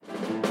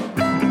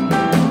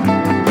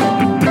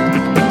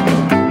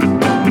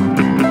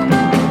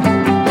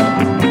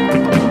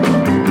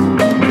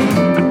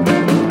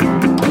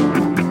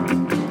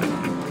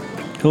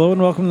Hello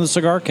and welcome to the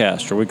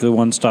CigarCast, your weekly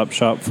one-stop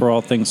shop for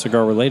all things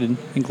cigar-related,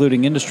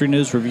 including industry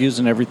news, reviews,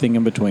 and everything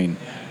in between.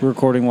 We're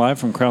recording live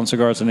from Crown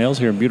Cigars and Nails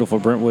here in beautiful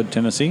Brentwood,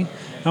 Tennessee.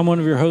 I'm one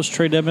of your hosts,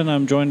 Trae Devin.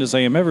 I'm joined, as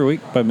I am every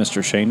week, by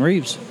Mr. Shane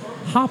Reeves.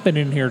 Hopping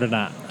in here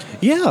tonight.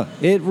 Yeah,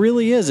 it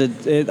really is.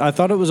 I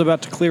thought it was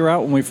about to clear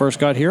out when we first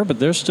got here, but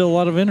there's still a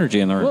lot of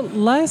energy in the room. Well,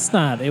 last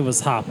night it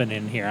was hopping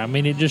in here. I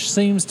mean, it just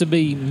seems to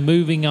be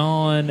moving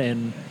on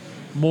and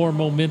more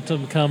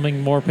momentum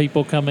coming, more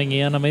people coming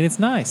in. I mean, it's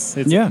nice.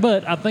 Yeah.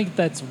 But I think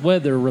that's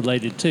weather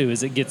related too.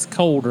 As it gets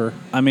colder.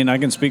 I mean, I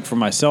can speak for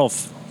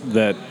myself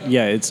that,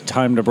 yeah, it's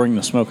time to bring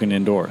the smoking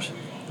indoors.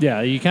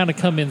 Yeah, you kind of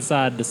come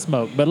inside to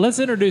smoke. But let's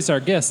introduce our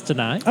guest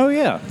tonight. Oh,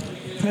 yeah.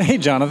 Hey,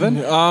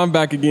 Jonathan. I'm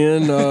back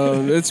again.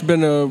 It's been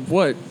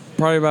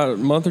probably about a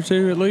month or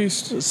two at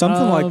least.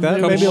 Something like that,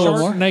 It was maybe a little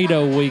more.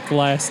 Sharknado week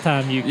last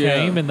time you Yeah.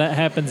 came, and that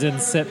happens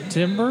in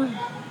September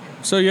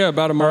So yeah,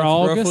 about a month or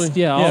August.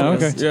 roughly. Yeah, Yeah,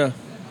 August. okay. Yeah.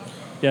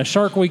 Yeah,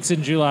 Shark Week's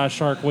in July,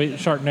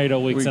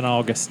 Sharknado Week's in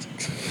August.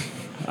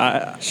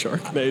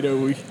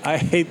 Sharknado week.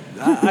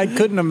 I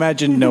couldn't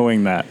imagine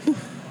knowing that.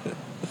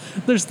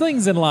 There's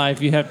things in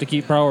life you have to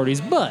keep priorities,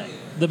 but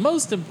the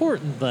most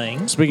important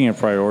thing, Speaking of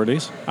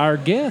priorities, our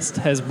guest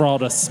has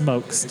brought us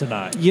smokes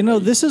tonight. you know,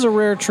 this is a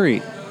rare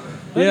treat.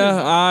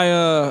 Yeah,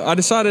 I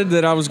decided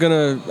that I was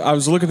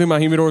looking through my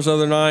humidors the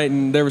other night,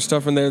 and there was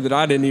stuff in there that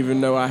I didn't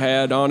even know I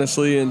had,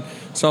 honestly. And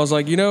so I was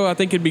like, I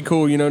think it'd be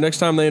cool. Next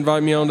time they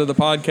invite me onto the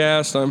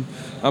podcast,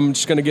 I'm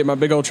just gonna get my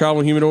big old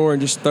travel humidor and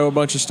just throw a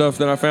bunch of stuff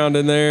that I found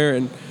in there,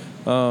 and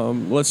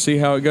let's see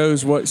how it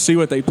goes. See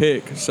what they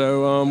pick.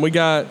 So we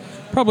got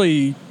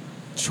probably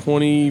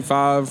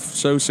 25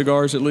 so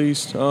cigars at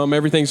least.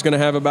 Everything's going to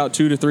have about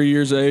 2 to 3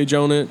 years of age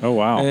on it. Oh,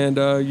 wow.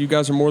 And you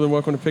guys are more than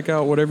welcome to pick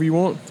out whatever you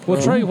want.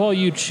 Well, Trae, while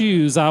you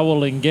choose, I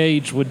will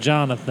engage with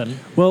Jonathan.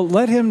 Well,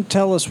 let him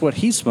tell us what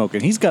he's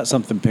smoking. He's got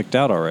something picked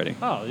out already.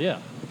 Oh, yeah.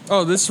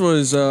 Oh, this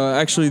was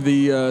actually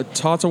the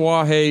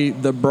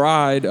Tatuaje The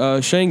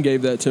Bride. Shane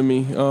gave that to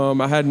me.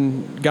 I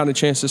hadn't gotten a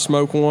chance to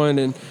smoke one,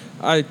 and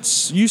I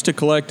used to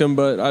collect them,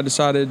 but I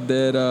decided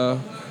that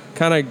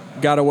kind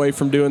of got away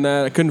from doing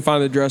that. I couldn't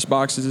find the dress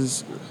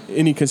boxes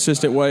any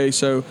consistent way,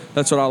 so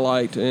that's what I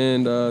liked.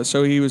 And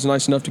so he was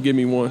nice enough to give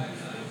me one.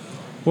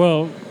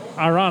 Well,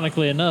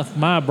 ironically enough,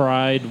 my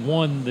bride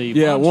won the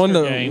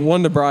game.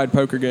 won the bride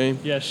poker game.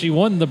 Yeah, she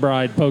won the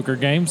bride poker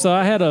game. So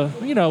I had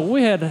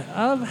we had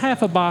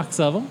half a box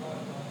of them.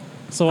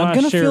 So I'm I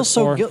going to shared feel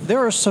so for- there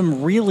are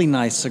some really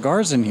nice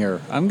cigars in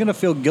here. I'm going to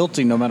feel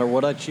guilty no matter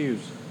what I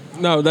choose.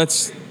 No,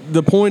 that's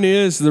the point.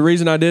 Is the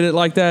reason I did it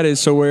like that is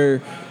so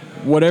where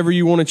whatever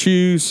you want to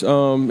choose,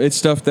 it's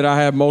stuff that I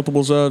have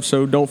multiples of,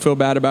 so don't feel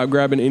bad about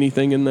grabbing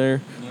anything in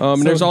there.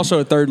 And there's also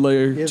a third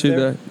layer to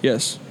that.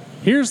 Yes.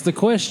 Here's the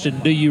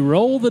question. Do you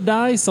roll the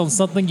dice on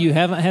something you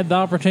haven't had the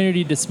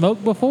opportunity to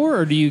smoke before,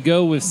 or do you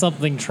go with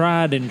something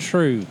tried and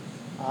true?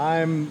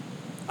 I'm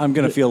going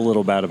to feel a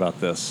little bad about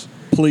this.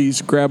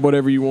 Please grab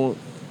whatever you want.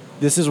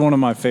 This is one of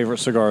my favorite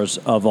cigars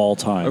of all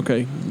time.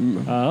 Okay.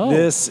 Oh.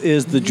 This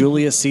is the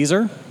Julius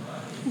Caesar,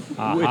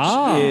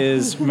 Aha. which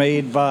is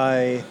made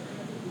by...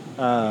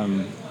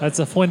 That's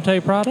a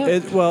Fuente product?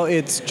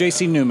 it's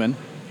J.C. Newman.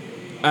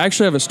 I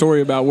actually have a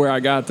story about where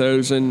I got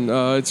those, and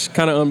it's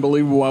kind of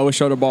unbelievable. I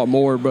wish I'd have bought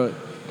more, but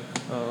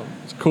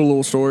it's a cool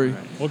little story.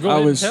 Well, go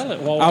ahead and tell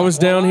it. I was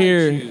down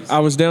here. I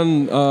was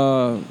down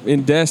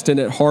in Destin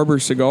at Harbor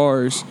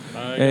Cigars,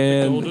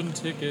 the golden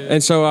ticket.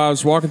 and so I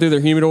was walking through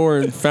their humidor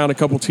and found a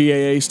couple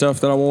TAA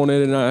stuff that I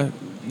wanted, and I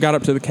got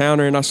up to the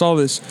counter and I saw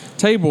this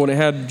table, and it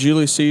had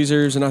Julius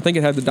Caesars, and I think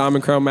it had the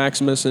Diamond Crown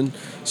Maximus and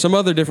some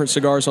other different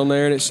cigars on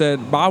there, and it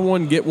said buy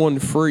one get one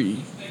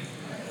free.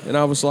 And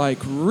I was like,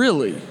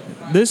 really?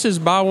 This is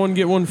buy one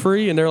get one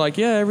free? And they're like,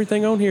 yeah,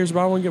 everything on here is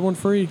buy one get one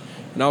free.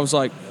 And I was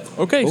like,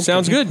 okay.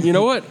 Sounds good. You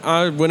know what?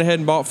 I went ahead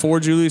and bought 4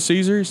 Julius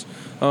Caesars.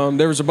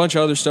 There was a bunch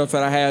of other stuff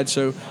that I had,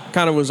 so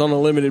kind of was on a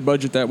limited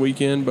budget that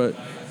weekend, but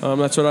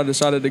that's what I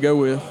decided to go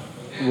with.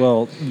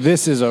 Well,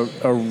 this is a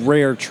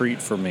rare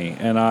treat for me,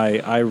 and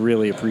I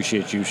really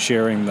appreciate you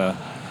sharing the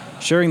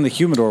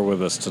humidor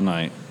with us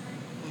tonight.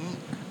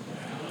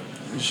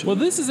 Well,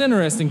 this is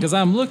interesting because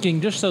I'm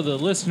looking, just so the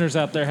listeners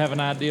out there have an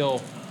idea,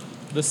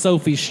 the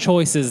Sophie's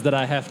choices that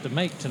I have to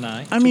make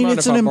tonight. I mean, mind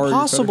it's if an I borrow your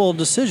impossible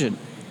decision.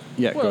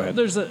 Yeah, Well,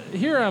 go ahead.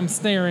 here I'm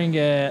staring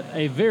at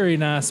a very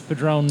nice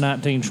Padron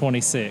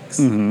 1926,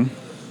 Mm-hmm.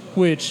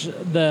 which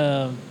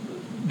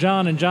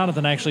John and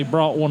Jonathan actually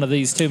brought one of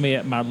these to me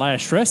at my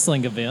last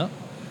wrestling event,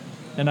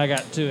 and I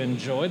got to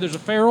enjoy. There's a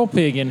feral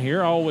pig in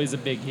here, always a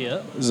big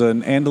hit. There's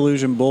an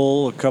Andalusian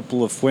Bull, a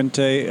couple of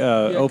Fuente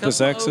Opus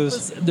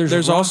X's.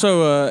 There's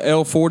also a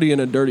L40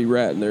 and a Dirty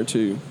Rat in there,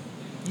 too.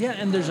 Yeah,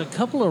 and there's a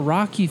couple of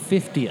Rocky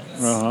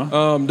 50ths.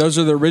 Uh-huh. Those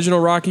are the original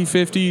Rocky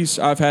 50s.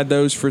 I've had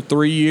those for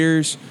 3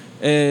 years,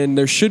 and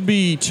there should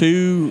be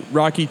 2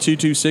 Rocky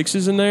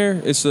 226s in there.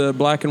 It's the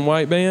black and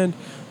white band.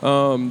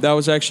 That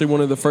was actually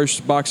one of the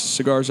first box of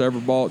cigars I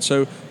ever bought.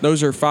 So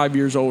those are 5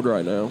 years old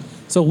right now.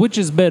 So which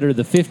is better,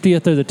 the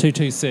 50th or the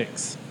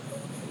 226?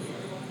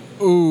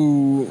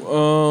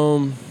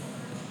 Ooh,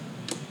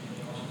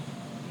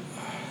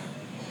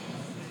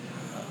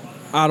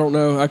 I don't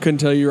know. I couldn't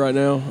tell you right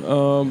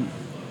now.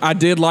 I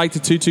did like the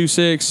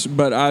 226,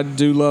 but I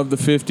do love the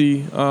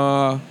 50.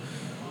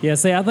 Yeah,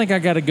 see, I think I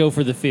got to go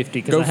for the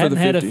 50 because I hadn't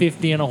had a 50.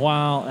 50 in a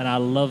while, and I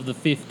love the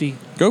 50.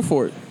 Go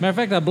for it. Matter of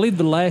fact, I believe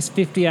the last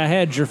 50 I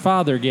had, your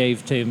father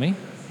gave to me.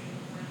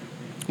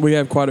 We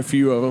have quite a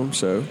few of them,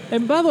 so.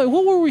 And by the way,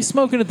 what were we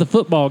smoking at the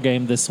football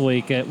game this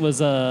week? It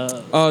was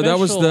a that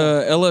was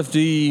the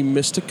LFD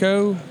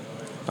Mystico,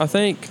 I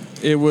think.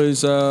 It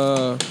was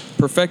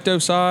Perfecto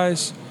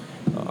size.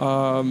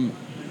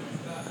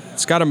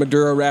 It's got a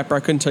Maduro wrapper. I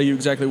couldn't tell you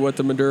exactly what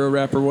the Maduro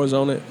wrapper was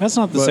on it. That's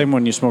not the same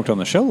one you smoked on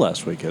the show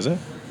last week, is it?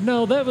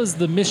 No, that was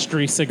the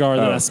mystery cigar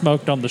that I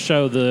smoked on the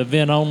show, the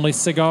event-only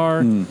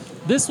cigar.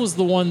 This was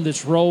the one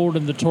that's rolled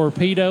in the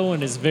torpedo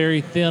and is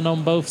very thin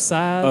on both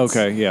sides.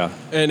 Okay, yeah.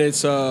 And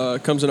it's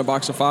comes in a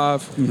box of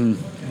 5. Mm-hmm.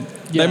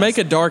 Yes. They make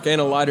a dark and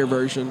a lighter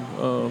version,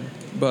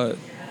 but...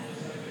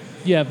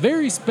 Yeah,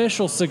 very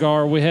special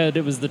cigar.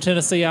 It was the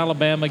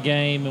Tennessee-Alabama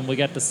game, and we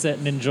got to sit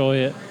and enjoy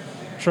it.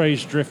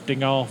 Trae's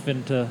drifting off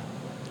into...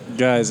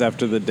 Guys,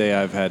 after the day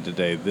I've had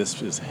today,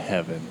 this is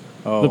heaven.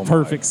 Oh, the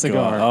perfect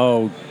cigar. God.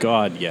 Oh,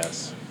 God,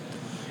 yes.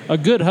 A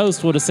good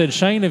host would have said,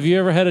 Shane, have you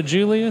ever had a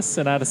Julius?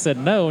 And I'd have said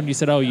no, and you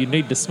said, oh, you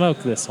need to smoke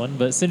this one.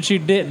 But since you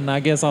didn't,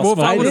 I guess I'll smoke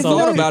Well, if I would have this one.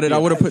 thought about it, I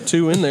would have put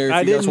 2 in there.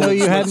 I didn't know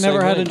you had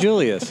never had a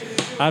Julius.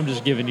 I'm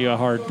just giving you a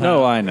hard time.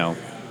 No, I know.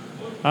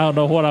 I don't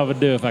know what I would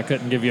do if I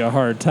couldn't give you a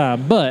hard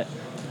time. But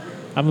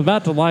I'm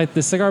about to light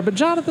this cigar. But,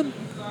 Jonathan,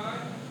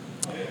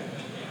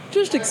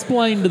 just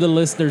explain to the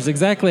listeners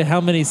exactly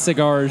how many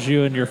cigars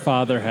you and your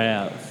father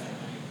have.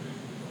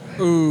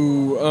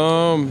 Ooh,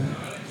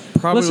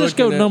 probably Let's just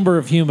go number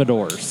of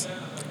humidors.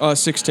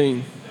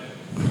 16.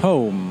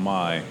 Oh,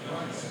 my.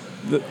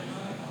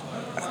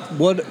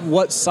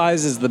 What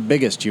size is the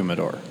biggest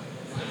humidor?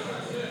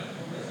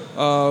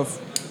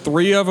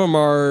 3 of them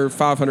are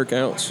 500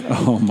 counts.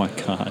 Oh, my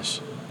gosh.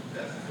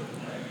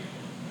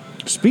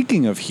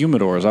 Speaking of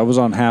humidors, I was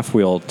on Half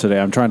Wheel today.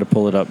 I'm trying to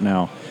pull it up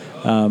now.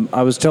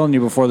 I was telling you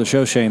before the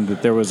show, Shane,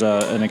 that there was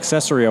an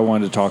accessory I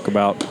wanted to talk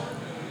about.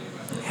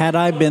 Had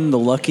I been the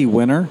lucky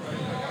winner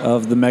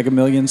of the Mega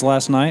Millions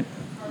last night,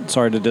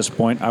 sorry to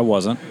disappoint, I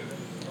wasn't.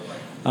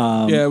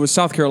 Yeah, it was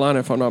South Carolina,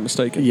 if I'm not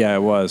mistaken. Yeah,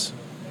 it was.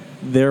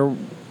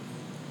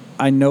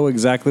 I know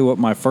exactly what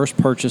my first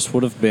purchase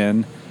would have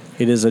been.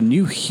 It is a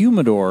new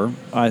humidor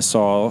I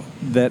saw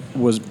that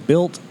was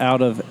built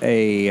out of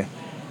an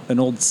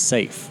old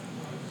safe.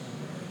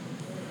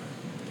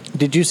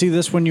 Did you see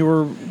this when you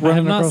were running I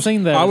have not across?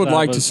 seen that. I would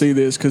like to see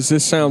this because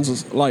this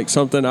sounds like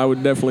something I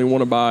would definitely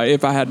want to buy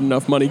if I had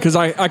enough money because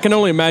I can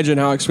only imagine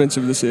how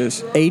expensive this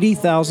is.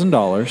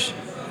 $80,000.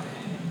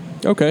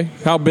 Okay.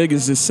 How big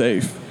is this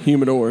safe,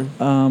 humidor?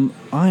 I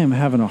am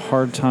having a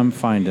hard time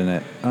finding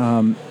it.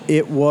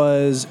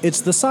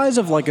 It's the size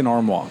of like an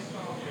armoire.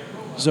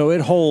 So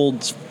it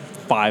holds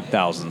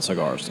 5,000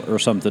 cigars or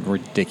something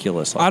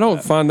ridiculous like that. I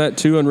don't find that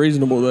too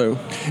unreasonable, though.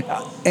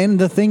 And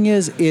the thing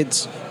is,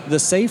 it's the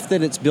safe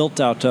that it's built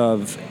out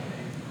of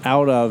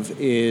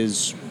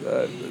is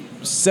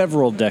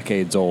several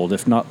decades old,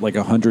 if not like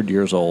 100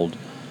 years old.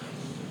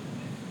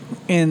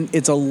 And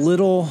it's a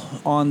little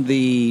on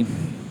the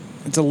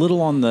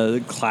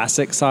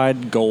classic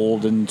side,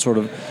 gold and sort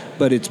of,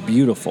 but it's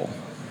beautiful.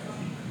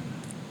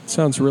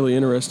 Sounds really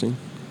interesting.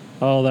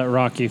 Oh, that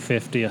Rocky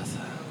 50th.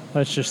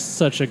 That's just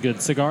such a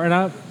good cigar. And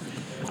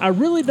I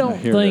really don't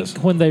think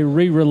when they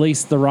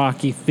re-released the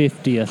Rocky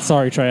 50th.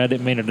 Sorry, Trae, I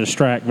didn't mean to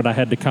distract, but I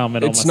had to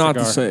comment on my cigar. It's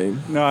not the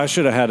same. No, I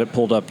should have had it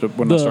pulled up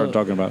when I started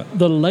talking about it.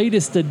 The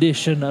latest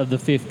edition of the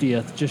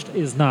 50th just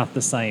is not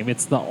the same.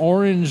 It's the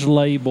orange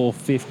label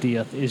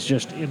 50th is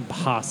just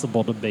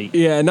impossible to beat.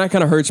 Yeah, and that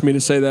kind of hurts me to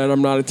say that.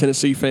 I'm not a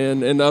Tennessee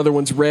fan, and the other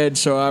one's red,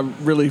 so I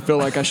really feel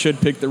like I should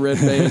pick the red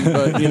band.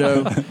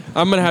 But,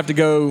 I'm going to have to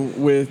go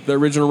with the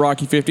original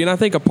Rocky 50. And I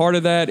think a part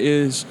of that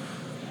is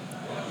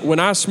when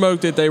I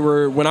smoked it,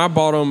 when I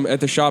bought them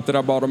at the shop that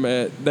I bought them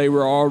at, they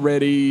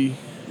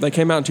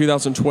came out in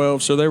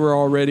 2012, so they were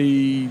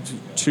already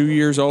 2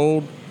 years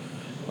old.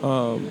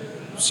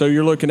 So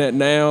you're looking at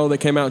now, they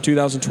came out in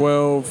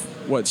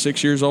 2012,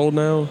 6 years old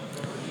now?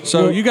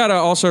 So you got to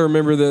also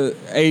remember the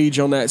age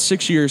on that.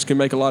 6 years can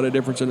make a lot of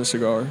difference in a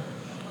cigar.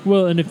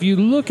 Well, and if you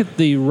look at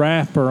the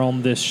wrapper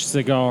on this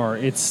cigar,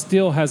 it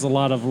still has a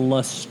lot of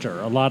luster,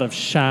 a lot of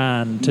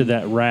shine to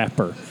that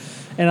wrapper.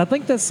 And I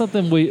think that's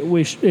something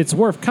it's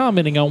worth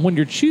commenting on. When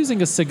you're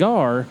choosing a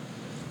cigar,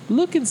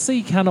 look and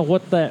see kind of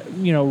what that,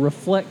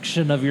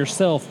 reflection of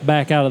yourself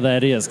back out of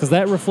that is. Because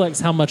that reflects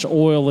how much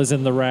oil is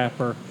in the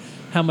wrapper,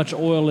 how much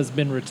oil has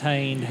been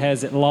retained,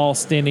 has it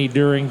lost any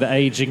during the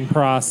aging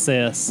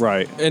process.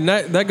 Right. And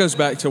that goes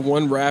back to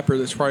one wrapper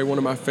that's probably one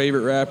of my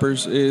favorite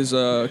wrappers is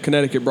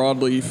Connecticut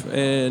Broadleaf.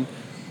 And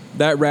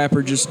that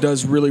wrapper just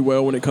does really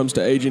well when it comes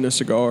to aging a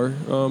cigar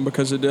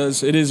because it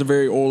is a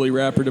very oily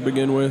wrapper to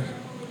begin with.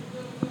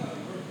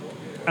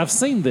 I've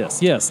seen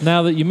this, yes,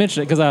 now that you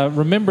mention it, because I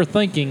remember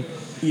thinking,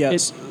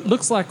 yes, it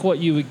looks like what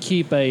you would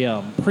keep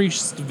a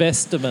priest's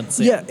vestments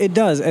in. Yeah, it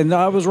does. And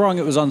I was wrong.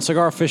 It was on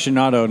Cigar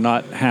Aficionado,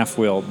 not Half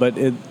Wheel. But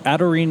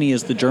Adorini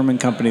is the German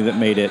company that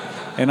made it.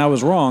 And I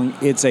was wrong.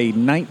 It's a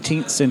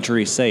 19th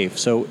century safe,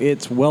 so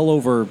it's well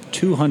over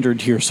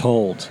 200 years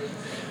old.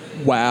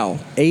 Wow.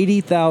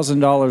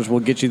 $80,000 will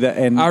get you that.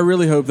 And I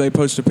really hope they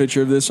post a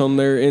picture of this on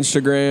their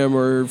Instagram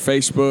or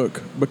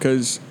Facebook,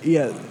 because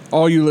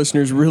all you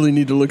listeners really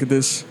need to look at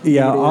this.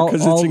 Yeah,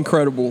 because it's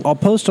incredible. I'll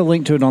post a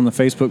link to it on the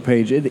Facebook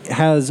page. It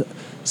has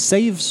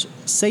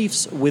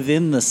safes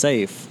within the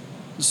safe.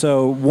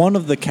 So one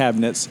of the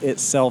cabinets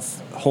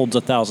itself holds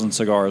 1,000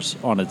 cigars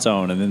on its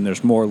own, and then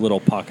there's more little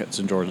pockets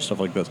and drawers and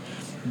stuff like this.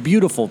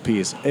 Beautiful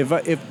piece.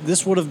 If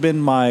this would have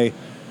been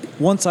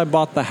once I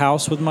bought the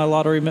house with my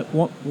lottery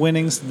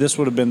winnings, this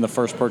would have been the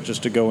first purchase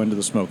to go into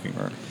the smoking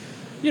room.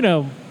 You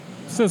know,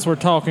 since we're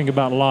talking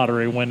about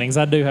lottery winnings,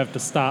 I do have to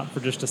stop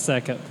for just a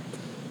second.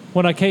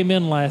 When I came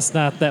in last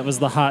night, that was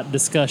the hot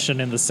discussion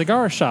in the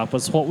cigar shop,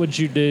 was what would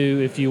you do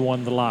if you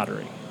won the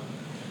lottery?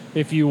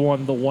 If you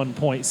won the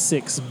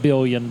 $1.6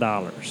 billion.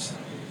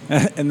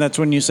 And that's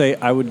when you say,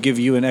 I would give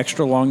you an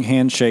extra long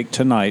handshake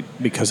tonight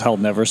because I'll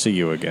never see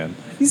you again.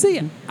 You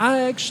see, I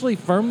actually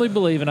firmly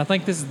believe, and I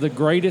think this is the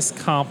greatest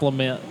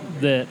compliment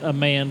that a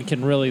man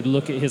can really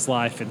look at his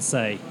life and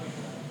say,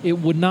 it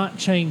would not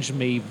change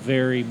me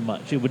very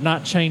much. It would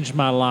not change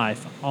my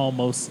life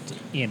almost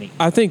any.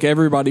 I think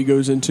everybody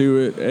goes into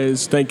it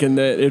as thinking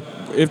that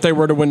if they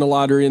were to win the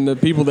lottery, and the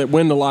people that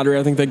win the lottery,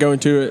 I think they go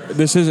into it,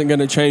 this isn't going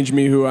to change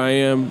me who I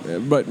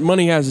am. But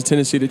money has a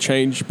tendency to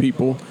change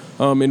people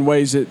in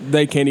ways that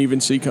they can't even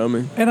see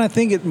coming. And I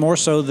think it more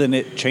so than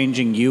it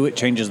changing you, it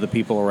changes the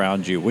people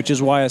around you, which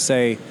is why I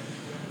say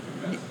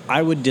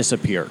I would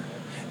disappear.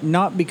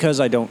 Not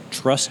because I don't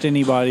trust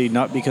anybody,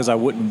 not because I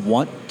wouldn't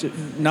want to,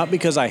 not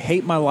because I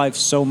hate my life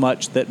so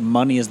much that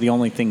money is the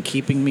only thing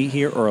keeping me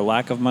here, or a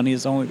lack of money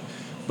is the only,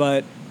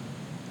 but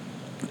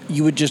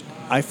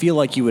I feel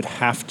like you would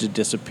have to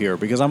disappear,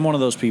 because I'm one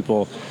of those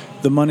people,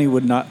 the money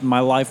would not,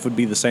 my life would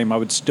be the same. I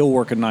would still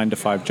work a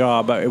 9-to-5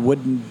 job. It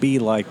wouldn't be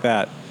like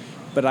that,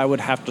 but I would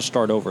have to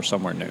start over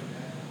somewhere new.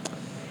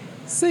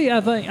 See, I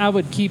think I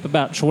would keep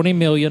about $20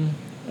 million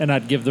and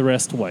I'd give the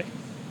rest away.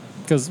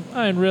 Because,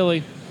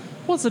 really,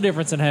 what's the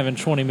difference in having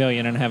 $20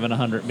 million and having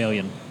 $100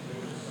 million?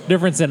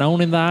 Difference in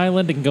owning the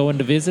island and going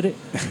to visit it?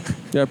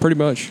 Yeah, pretty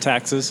much.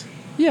 Taxes.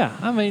 Yeah,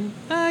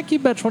 I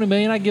keep about $20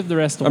 million. I give the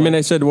rest away.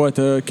 They said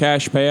the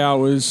cash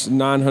payout was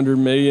 $900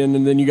 million,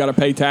 and then you got to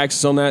pay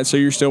taxes on that, so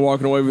you're still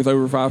walking away with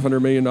over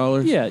 $500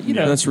 million. Yeah,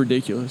 that's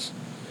ridiculous.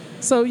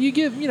 So you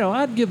give,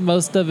 I'd give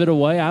most of it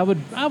away. I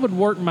would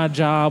work my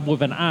job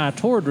with an eye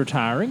toward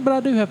retiring, but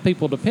I do have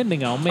people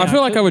depending on me. I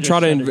feel like I would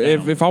try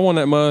to, if I won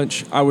that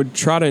much, I would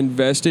try to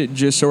invest it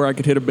just so I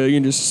could hit $1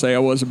 billion, just to say I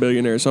was a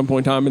billionaire at some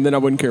point in time, and then I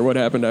wouldn't care what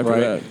happened after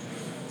that.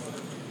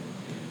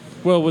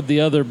 Well, would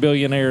the other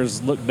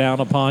billionaires look down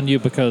upon you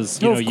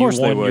because you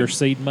won your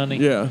seed money?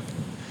 Yeah.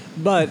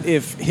 But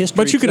if history,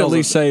 but you could at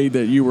least say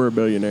that you were a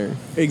billionaire.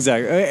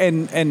 Exactly,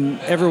 and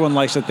everyone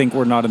likes to think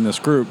we're not in this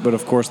group, but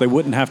of course they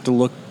wouldn't have to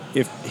look.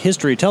 If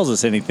history tells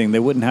us anything, they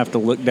wouldn't have to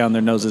look down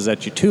their noses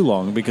at you too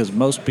long, because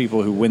most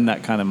people who win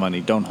that kind of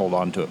money don't hold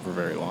on to it for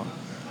very long.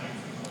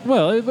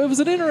 Well, it was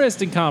an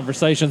interesting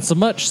conversation, so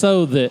much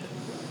so that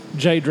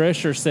Jay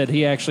Drescher said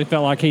he actually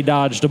felt like he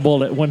dodged a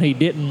bullet when he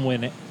didn't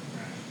win it.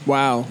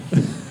 Wow.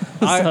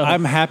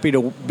 I'm happy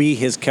to be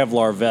his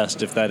Kevlar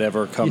vest if that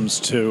ever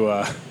comes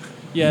to...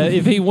 Yeah,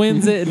 if he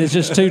wins it and it's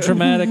just too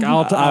traumatic,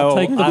 I'll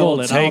take the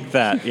bullet. I'll take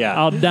that, yeah.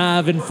 I'll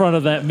dive in front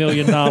of that $1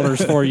 million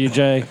for you,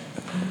 Jay.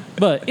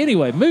 But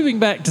anyway, moving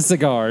back to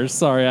cigars.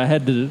 Sorry, I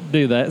had to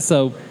do that.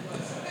 So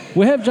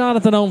we have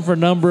Jonathan on for a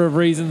number of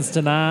reasons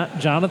tonight.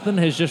 Jonathan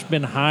has just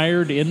been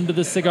hired into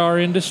the cigar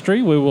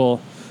industry. We will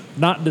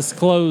not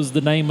disclose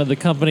the name of the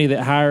company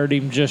that hired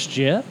him just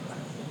yet.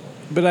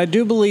 But I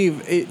do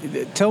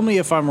believe, tell me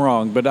if I'm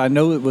wrong, but I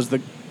know it was the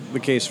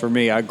case for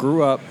me. I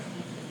grew up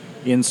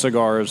in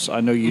cigars. I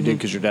know you did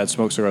because your dad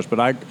smoked cigars, but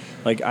I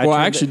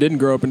actually didn't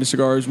grow up into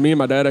cigars. Me and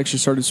my dad actually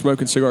started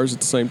smoking cigars at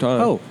the same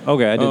time. Oh,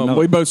 okay, I didn't know.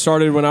 We both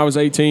started when I was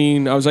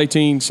 18. I was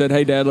 18, said,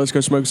 hey, Dad, let's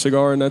go smoke a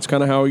cigar, and that's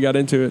kind of how we got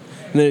into it.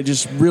 And then it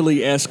just really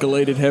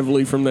escalated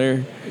heavily from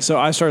there. So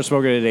I started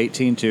smoking at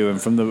 18, too,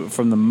 and from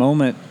the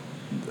moment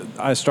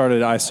I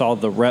started, I saw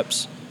the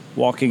reps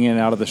walking in and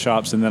out of the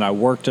shops, and then I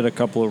worked at a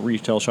couple of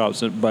retail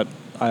shops, but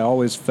I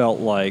always felt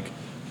like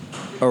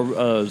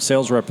a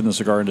sales rep in the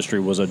cigar industry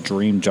was a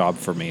dream job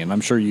for me, and I'm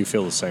sure you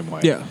feel the same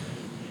way. Yeah.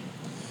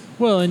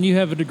 Well, and you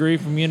have a degree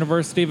from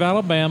University of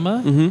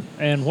Alabama,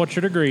 and what's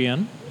your degree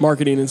in?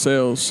 Marketing and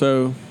sales,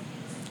 so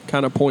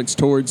kind of points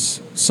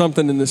towards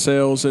something in the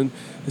sales, and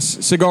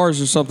cigars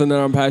are something that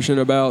I'm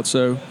passionate about,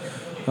 so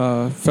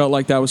felt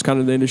like that was kind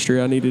of the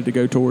industry I needed to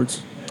go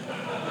towards.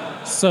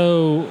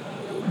 So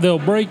they'll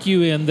break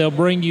you in, they'll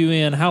bring you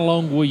in. How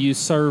long will you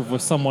serve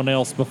with someone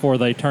else before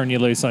they turn you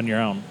loose on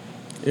your own?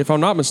 If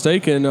I'm not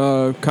mistaken,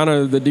 kind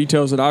of the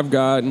details that I've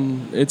got,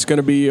 and it's going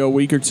to be a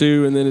week or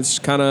two, and then it's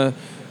kind of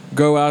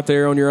go out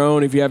there on your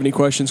own. If you have any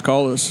questions,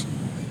 call us.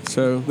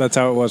 So that's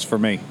how it was for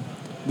me.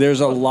 There's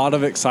a lot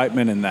of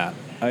excitement in that,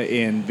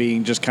 in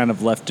being just kind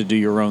of left to do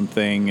your own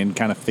thing and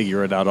kind of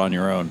figure it out on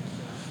your own.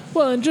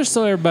 Well, and just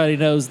so everybody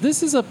knows,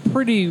 this is a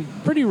pretty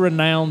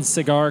renowned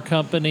cigar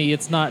company.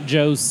 It's not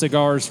Joe's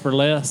Cigars for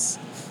Less.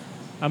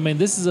 I mean,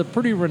 this is a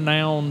pretty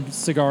renowned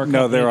cigar company.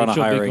 No, they're on a that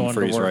you'll be hiring going to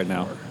freeze work right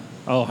now. for.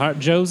 Oh,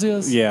 Joe's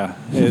is? Yeah,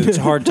 it's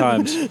hard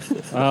times.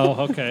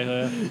 Oh,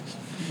 okay.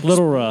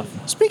 Little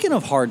rough. Speaking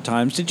of hard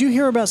times, did you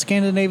hear about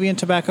Scandinavian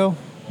Tobacco?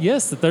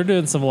 Yes, that they're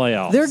doing some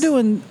layoffs. They're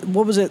doing,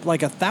 what was it,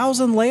 like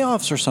 1,000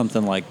 layoffs or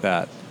something like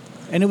that.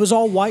 And it was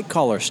all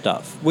white-collar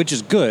stuff, which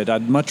is good.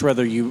 I'd much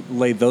rather you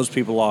lay those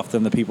people off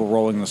than the people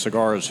rolling the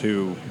cigars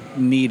who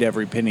need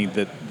every penny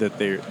that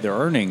they're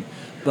earning.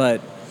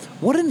 But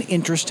what an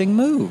interesting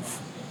move.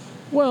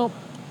 Well,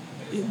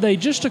 they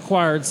just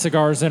acquired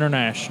Cigars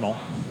International.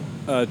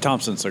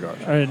 Thompson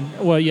Cigars.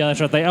 Well, yeah,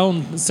 that's right. They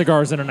own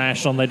Cigars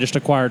International, and they just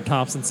acquired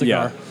Thompson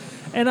Cigar. Yeah.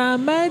 And I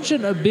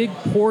imagine a big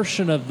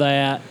portion of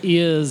that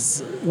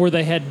is where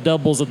they had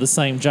doubles of the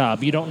same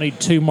job. You don't need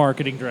 2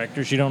 marketing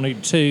directors. You don't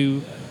need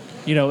 2,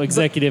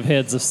 executive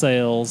heads of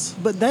sales.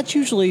 But that's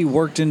usually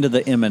worked into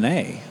the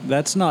M&A.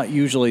 That's not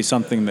usually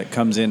something that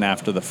comes in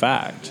after the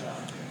fact.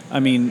 I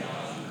mean,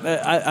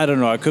 I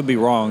don't know. I could be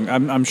wrong.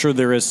 I'm sure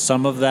there is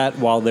some of that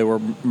while they were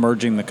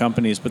merging the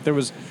companies. But there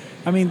was,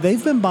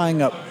 they've been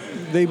buying up.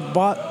 They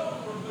bought.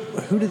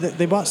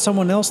 They bought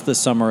someone else this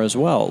summer as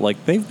well.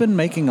 Like, they've been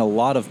making a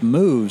lot of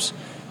moves.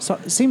 So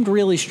it seemed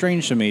really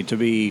strange to me to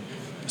be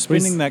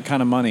spending that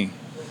kind of money.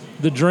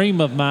 The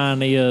dream of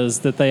mine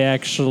is that they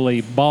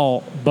actually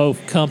bought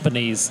both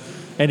companies,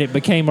 and it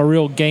became a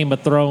real Game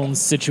of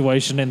Thrones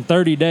situation. In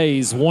 30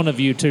 days, one of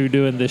you two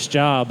doing this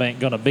job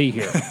ain't going to be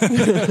here.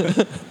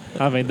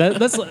 I mean,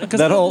 that's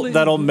that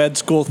old med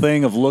school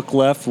thing of look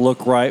left,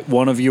 look right.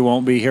 One of you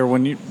won't be here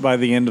by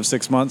the end of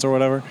 6 months or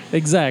whatever.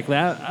 Exactly.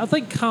 I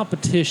think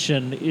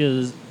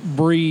competition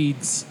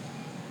breeds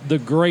the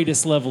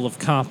greatest level of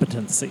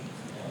competency.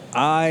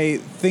 I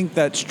think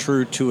that's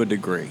true to a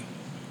degree.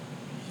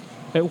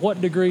 At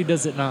what degree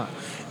does it not?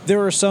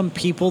 There are some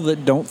people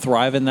that don't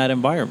thrive in that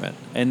environment,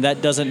 and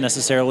that doesn't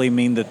necessarily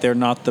mean that they're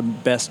not the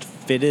best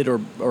fitted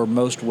or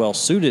most well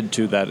suited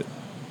to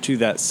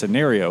that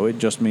scenario. It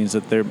just means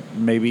that they're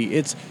maybe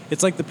it's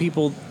like the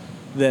people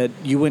that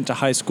you went to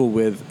high school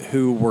with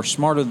who were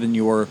smarter than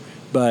you were,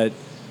 but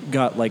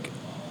got like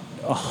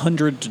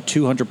 100 to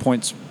 200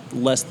 points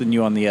less than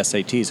you on the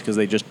SATs because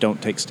they just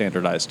don't take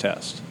standardized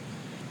tests.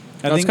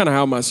 That's kind of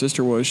how my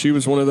sister was. She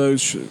was one of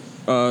those. She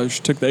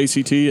took the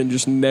ACT and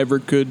just never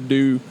could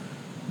do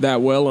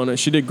that well on it.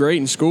 She did great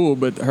in school,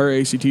 but her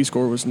ACT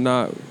score was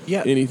not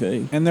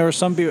anything. And there were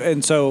some people,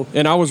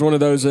 and I was one of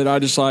those that I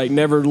just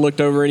never looked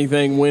over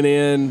anything, went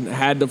in,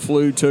 had the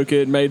flu, took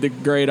it, made the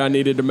grade I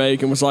needed to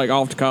make, and was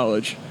off to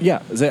college.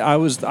 Yeah, I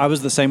was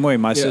the same way.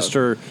 My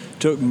sister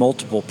took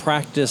multiple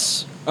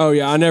practice. Oh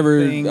yeah, I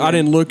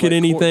didn't look at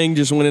anything.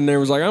 Just went in there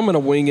and was I'm going to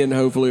wing it and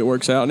hopefully it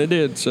works out, and it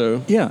did.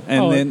 So yeah,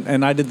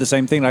 and I did the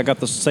same thing. I got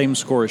the same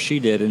score as she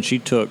did, and she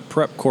took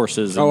prep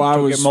courses. And I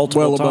took was it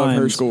multiple well above times.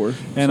 her score.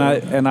 And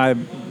I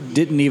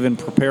didn't even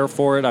prepare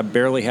for it. I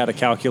barely had a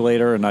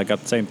calculator, and I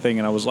got the same thing.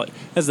 And I was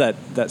as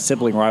that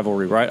sibling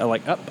rivalry,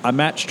 right? I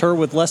matched her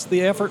with less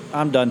the effort.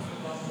 I'm done.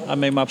 I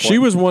made my point. She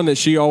was one that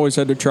she always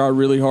had to try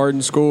really hard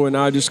in school, and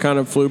I just kind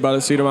of flew by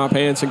the seat of my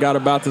pants and got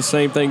about the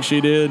same thing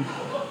she did.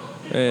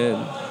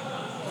 And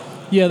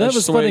yeah, that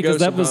was funny because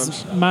that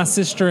was my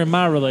sister in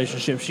my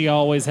relationship. She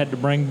always had to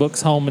bring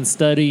books home and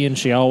study, and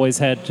she always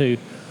had to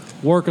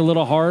work a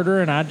little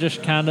harder, and I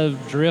just kind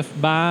of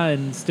drift by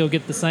and still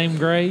get the same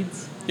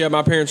grades. Yeah,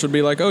 my parents would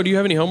be like, "Oh, do you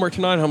have any homework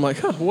tonight?" I'm like,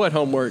 "What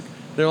homework?"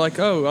 They're like,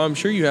 "Oh, I'm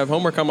sure you have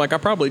homework." I'm like, "I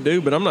probably do,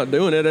 but I'm not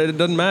doing it. It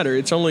doesn't matter.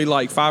 It's only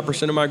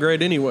 5% of my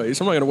grade anyway,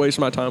 so I'm not going to waste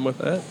my time with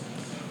that."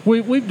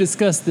 We've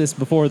discussed this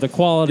before, the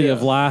quality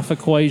of life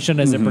equation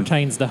as it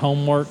pertains to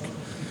homework.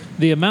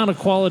 The amount of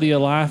quality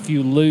of life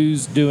you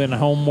lose doing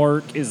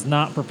homework is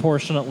not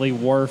proportionately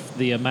worth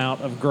the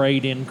amount of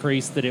grade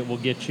increase that it will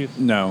get you.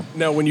 No,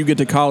 when you get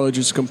to college,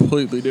 it's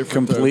completely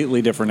different.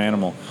 Completely different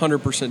animal.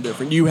 100%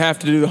 different. You have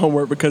to do the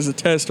homework because the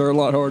tests are a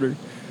lot harder.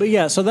 But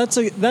yeah, so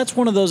that's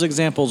one of those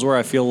examples where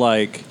I feel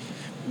like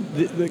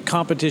the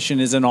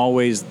competition isn't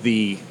always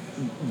the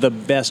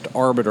best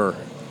arbiter.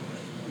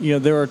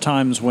 There are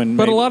times when...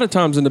 But a lot of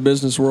times in the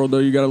business world, though,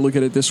 you got to look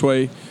at it this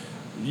way.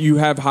 You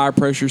have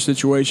high-pressure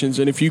situations,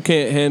 and if you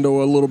can't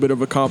handle a little bit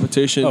of a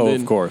competition,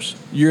 then of course,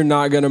 you're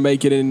not going to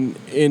make it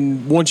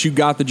in. Once you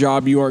got the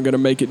job, you aren't going to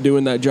make it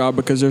doing that job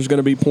because there's going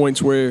to be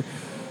points where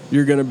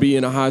you're going to be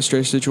in a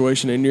high-stress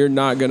situation, and you're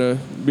not going to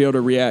be able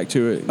to react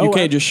to it. You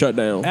can't just shut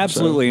down.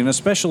 Absolutely, and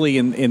especially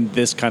in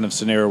this kind of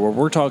scenario where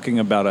we're talking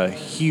about a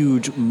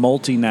huge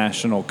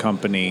multinational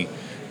company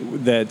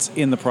that's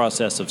in the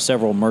process of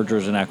several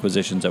mergers and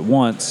acquisitions at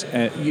once,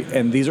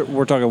 and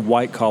we're talking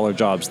white collar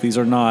jobs. These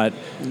are not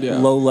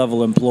low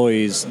level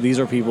employees. These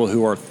are people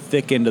who are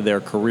thick into their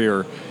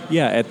career.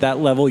 Yeah, at that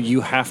level,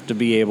 you have to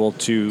be able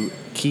to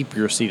keep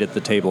your seat at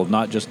the table,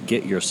 not just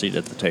get your seat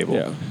at the table.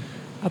 Yeah,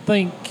 I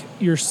think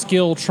your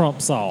skill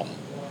trumps all.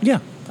 Yeah,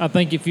 I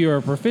think if you're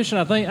a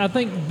proficient, I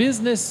think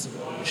business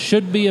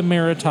should be a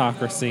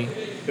meritocracy.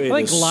 It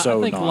is so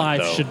I think not,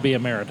 life though. should be a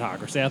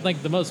meritocracy. I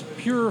think the most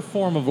pure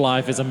form of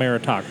life is a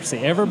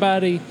meritocracy.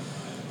 Everybody,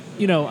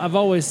 I've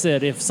always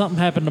said if something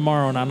happened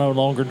tomorrow and I no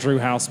longer drew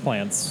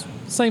houseplants,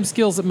 same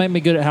skills that make me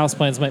good at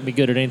houseplants make me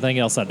good at anything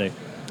else I do.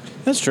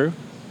 That's true.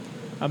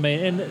 I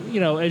mean, and,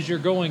 as you're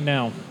going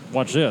now,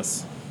 watch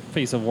this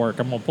piece of work.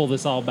 I'm going to pull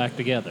this all back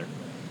together.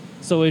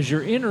 So as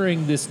you're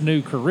entering this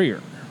new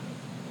career,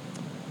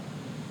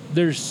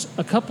 there's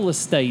a couple of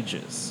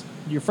stages.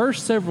 Your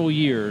first several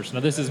years,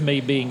 now this is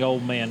me being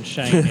old man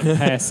Shane and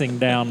passing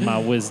down my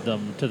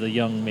wisdom to the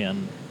young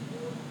men.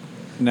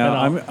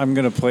 Now I'm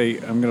gonna play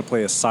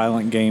a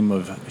silent game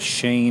of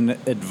Shane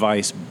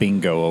advice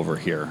bingo over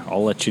here.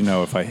 I'll let you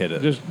know if I hit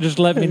it. Just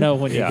let me know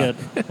when Yeah.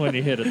 when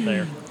you hit it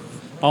there.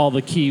 All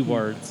the key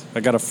words. I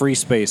got a free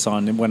space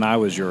on when I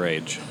was your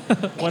age.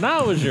 When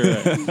I was your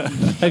age.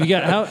 Have you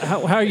got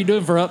how are you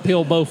doing for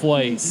uphill both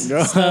ways?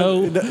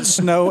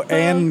 Snow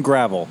and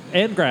gravel.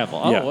 And gravel.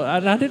 Oh,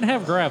 Yeah. I didn't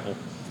have gravel.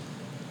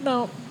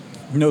 No.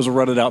 It was a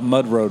rutted out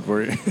mud road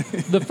where you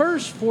The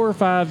first 4 or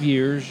 5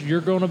 years,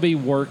 you're going to be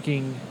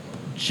working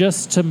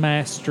just to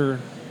master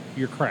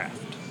your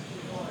craft.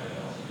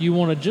 You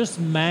want to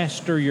just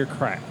master your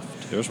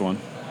craft. There's one.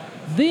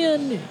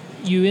 Then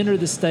you enter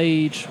the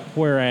stage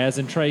whereas,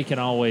 and Trae can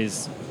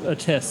always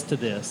attest to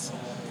this,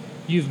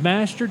 you've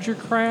mastered your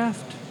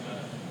craft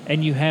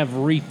and you have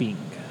reaping.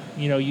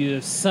 You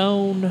have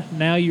sown,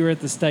 now you're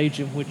at the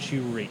stage in which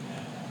you reap.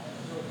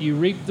 You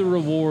reap the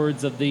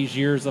rewards of these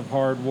years of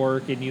hard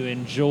work and you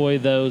enjoy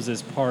those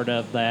as part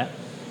of that.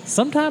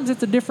 Sometimes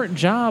it's a different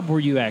job where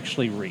you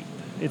actually reap.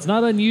 It's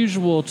not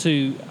unusual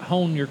to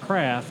hone your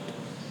craft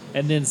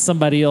and then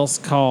somebody else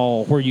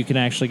call where you can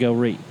actually go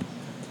reap.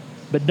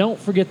 But don't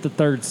forget the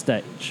third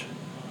stage.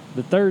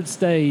 The third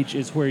stage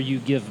is where you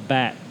give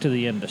back to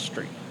the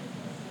industry.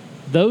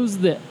 Those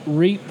that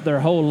reap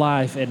their whole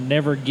life and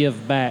never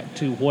give back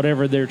to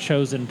whatever their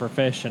chosen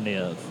profession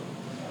is,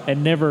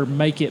 and never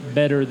make it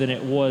better than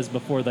it was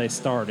before they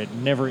started,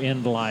 never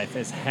end life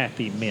as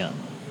happy men.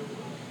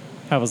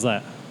 How was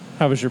that?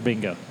 How was your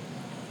bingo?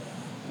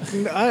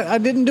 I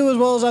didn't do as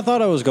well as I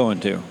thought I was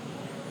going to.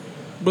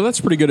 But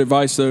that's pretty good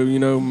advice, though.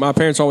 My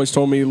parents always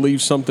told me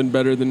leave something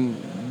better than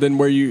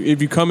where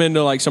if you come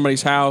into like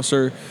somebody's house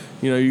or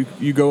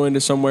you go into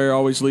somewhere,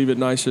 always leave it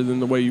nicer than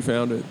the way you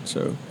found it.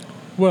 So,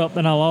 well,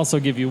 and I'll also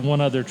give you one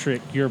other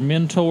trick. Your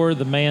mentor,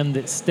 the man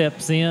that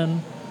steps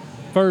in,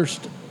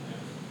 first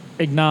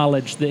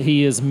acknowledge that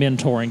he is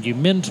mentoring you.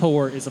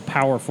 Mentor is a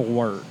powerful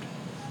word.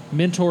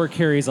 Mentor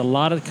carries a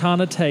lot of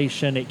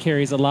connotation. It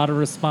carries a lot of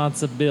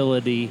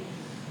responsibility.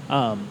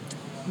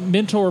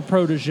 Mentor,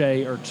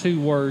 protege are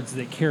two words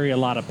that carry a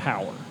lot of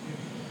power.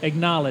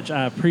 Acknowledge,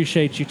 I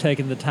appreciate you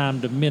taking the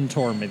time to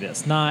mentor me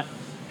this. Not,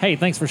 hey,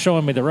 thanks for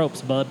showing me the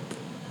ropes, bud.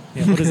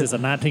 What is this, a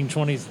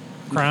 1920s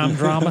crime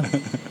drama?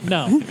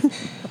 No.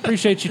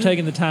 Appreciate you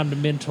taking the time to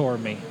mentor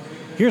me.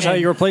 Here's how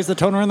you replace the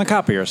toner in the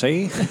copier,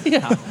 see?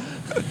 Yeah.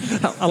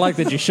 I like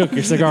that you shook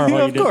your cigar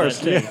while you did course,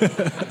 that,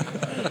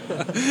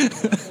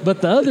 too.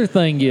 But the other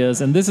thing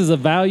is, and this is a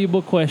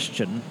valuable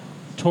question,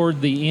 toward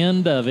the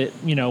end of it,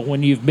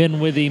 when you've been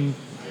with him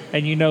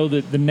and you know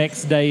that the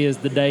next day is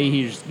the day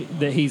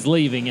he's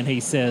leaving, and he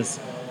says,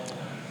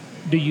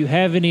 do you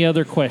have any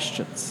other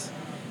questions?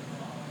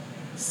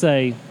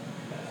 Say,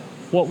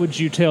 what would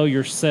you tell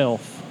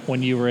yourself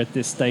when you were at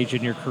this stage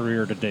in your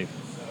career to do?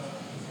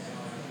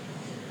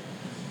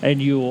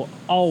 And you'll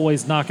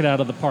always knock it out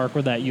of the park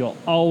with that. You'll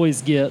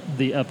always get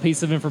a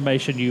piece of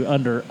information you,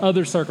 under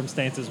other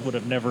circumstances, would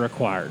have never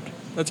acquired.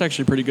 that's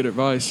actually pretty good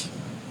advice.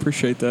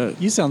 Appreciate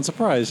that. You sound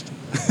surprised.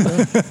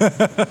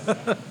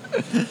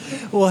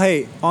 Well,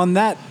 hey, on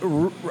that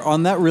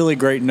really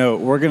great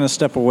note, we're going to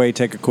step away,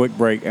 take a quick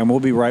break, and we'll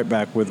be right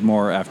back with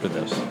more after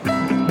this.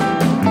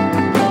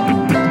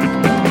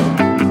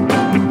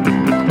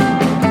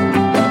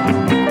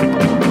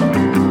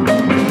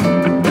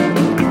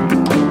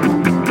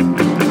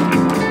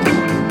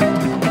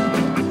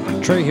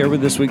 Trae here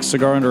with this week's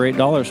Cigar Under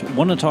 $8.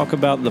 Want to talk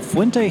about the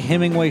Fuente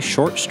Hemingway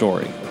short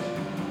story.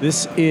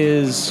 This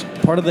is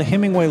part of the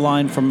Hemingway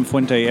line from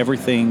Fuente.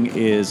 Everything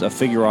is a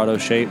figurado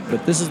shape,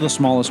 but this is the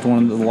smallest one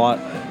in the lot.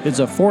 It's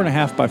a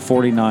 4.5 by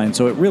 49,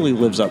 so it really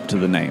lives up to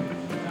the name.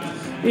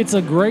 It's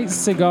a great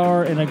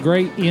cigar and a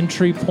great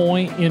entry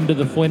point into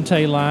the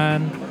Fuente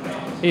line.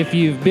 If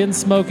you've been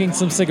smoking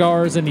some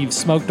cigars and you've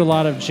smoked a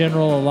lot of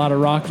General, a lot of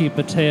Rocky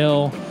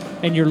Patel,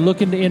 and you're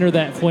looking to enter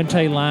that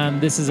Fuente line,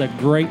 this is a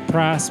great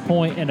price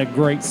point and a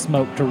great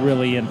smoke to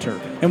really enter.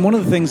 And one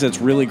of the things that's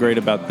really great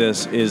about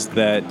this is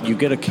that you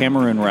get a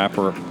Cameroon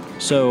wrapper.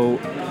 So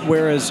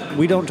whereas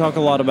we don't talk a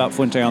lot about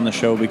Fuente on the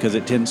show because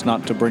it tends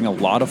not to bring a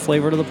lot of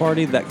flavor to the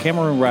party, that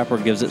Cameroon wrapper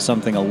gives it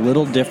something a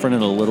little different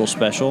and a little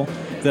special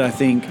that I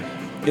think,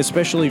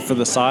 especially for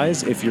the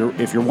size, if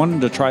you're wanting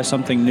to try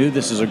something new,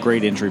 this is a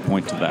great entry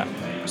point to that.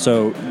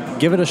 So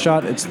give it a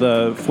shot. It's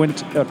the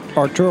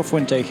Arturo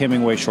Fuente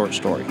Hemingway short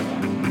story.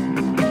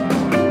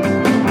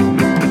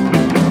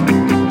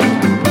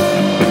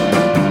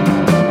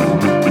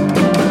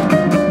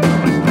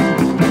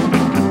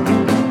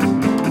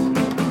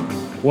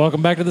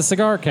 Welcome back to the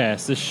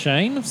CigarCast. This is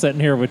Shane. I'm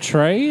sitting here with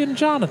Trae and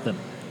Jonathan.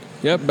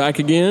 Yep, back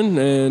again,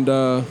 and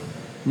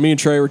me and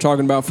Trae were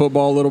talking about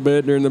football a little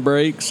bit during the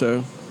break,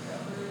 so...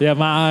 Yeah,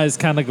 my eyes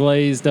kind of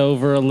glazed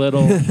over a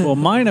little. Well,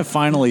 mine have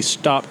finally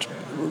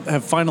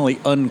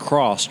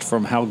uncrossed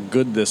from how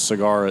good this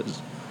cigar is.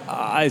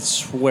 I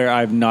swear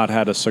I've not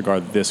had a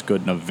cigar this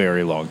good in a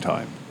very long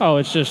time. Oh,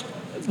 it's just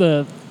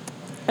the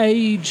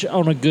age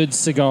on a good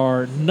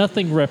cigar.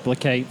 Nothing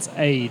replicates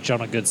age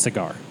on a good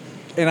cigar.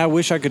 And I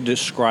wish I could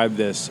describe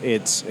this.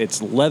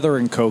 It's leather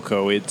and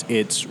cocoa.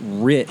 It's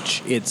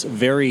rich. It's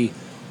very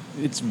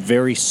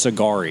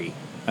cigar-y.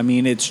 I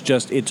mean, it's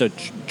a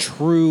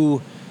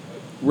true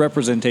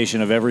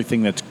representation of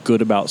everything that's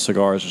good about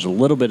cigars. There's a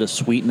little bit of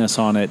sweetness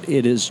on it.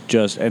 It is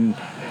just and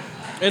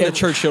the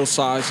Churchill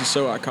size is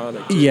so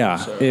iconic. Too, yeah,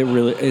 so. it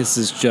really. This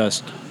is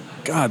just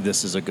God.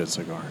 This is a good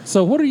cigar.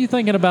 So, what are you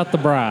thinking about the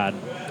Bride?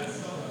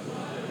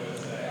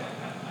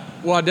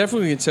 Well, I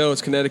definitely can tell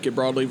it's Connecticut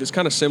broadleaf. It's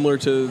kind of similar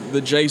to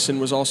the Jason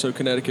was also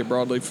Connecticut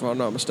broadleaf, if I'm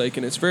not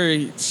mistaken. It's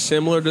very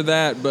similar to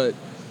that, but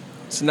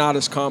it's not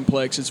as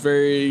complex. It's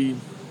very...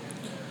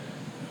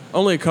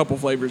 Only a couple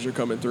flavors are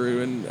coming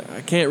through, and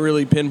I can't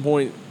really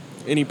pinpoint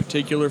any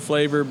particular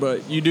flavor,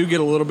 but you do get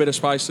a little bit of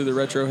spice through the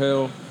Retro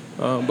Hell.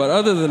 But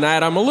other than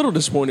that, I'm a little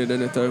disappointed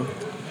in it, though.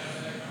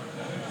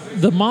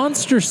 The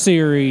Monster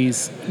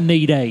series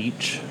need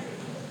age.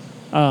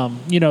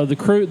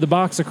 The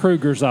box of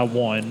Krugers I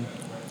won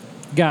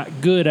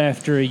got good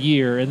after a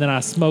year, and then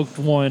I smoked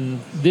one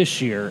this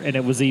year, and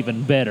it was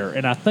even better.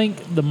 And I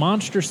think the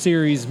Monster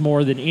series,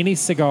 more than any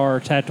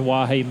cigar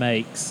Tatuaje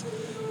makes,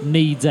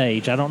 needs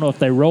age. I don't know if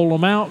they roll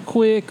them out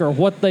quick or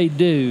what they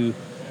do,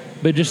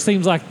 but it just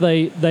seems like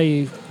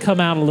they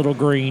come out a little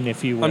green,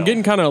 if you will. I'm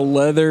getting kind of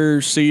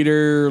leather,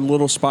 cedar,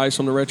 little spice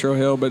on the Retro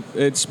Hell, but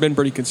it's been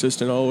pretty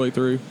consistent all the way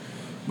through.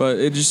 But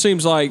it just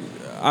seems like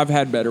I've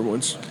had better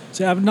ones.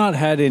 See, I've not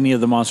had any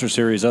of the Monster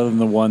series other than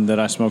the one that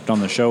I smoked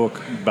on the show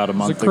about a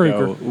month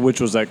ago,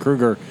 which was that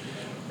Kruger,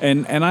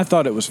 and I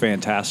thought it was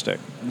fantastic.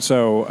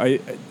 So,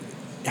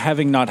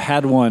 having not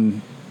had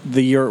one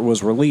the year it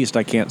was released,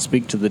 I can't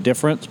speak to the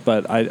difference,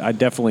 but I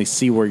definitely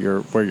see where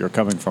you're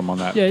coming from on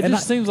that. Yeah, it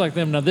just seems like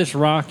them. Now, this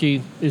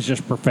Rocky is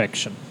just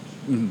perfection.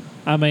 Mm-hmm.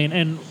 I mean,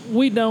 and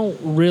we don't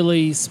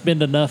really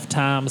spend enough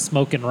time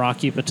smoking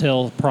Rocky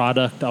Patel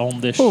product on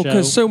this show.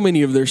 Because so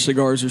many of their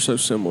cigars are so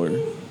similar.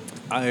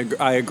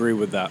 I agree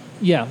with that.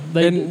 Yeah,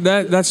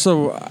 that's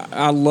so.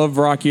 I love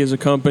Rocky as a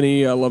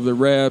company. I love the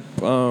rep.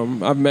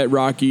 I've met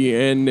Rocky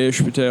and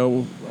Nish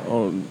Patel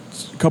on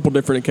a couple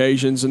different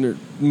occasions, and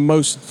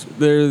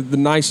they're the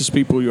nicest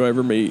people you'll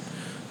ever meet.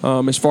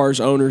 As far as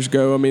owners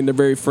go, I mean, they're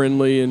very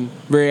friendly and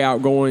very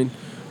outgoing.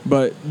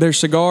 But their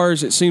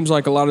cigars, it seems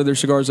like a lot of their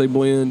cigars they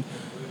blend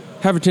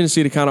have a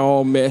tendency to kind of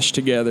all mesh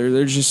together.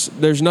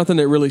 There's nothing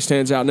that really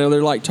stands out. Now,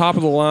 they're like top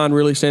of the line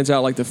really stands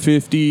out, like the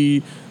 50,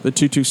 the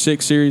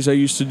 226 series they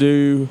used to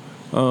do.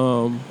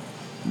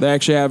 They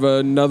actually have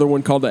another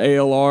one called the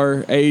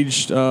ALR,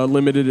 aged,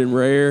 limited, and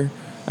rare.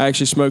 I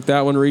actually smoked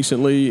that one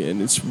recently,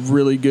 and it's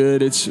really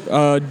good. It's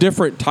a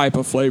different type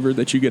of flavor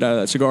that you get out of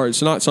that cigar.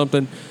 It's not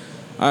something...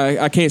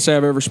 I can't say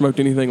I've ever smoked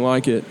anything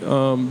like it.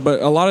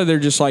 But a lot of their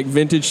just like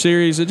vintage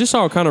series, it just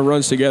all kind of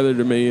runs together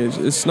to me.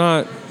 It's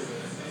not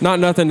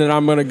nothing that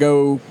I'm going to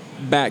go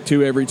back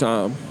to every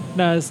time.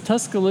 Now, is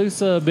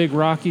Tuscaloosa a big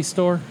Rocky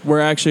store? We're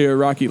actually a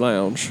Rocky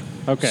Lounge.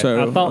 Okay,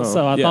 so, I thought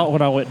so. I thought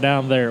when I went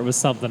down there, it was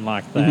something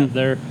like that.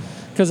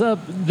 Mm-hmm. Because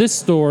this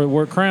store,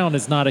 where Crown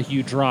is not a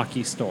huge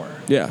Rocky store.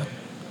 Yeah.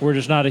 We're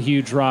just not a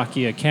huge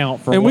Rocky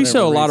account for. And we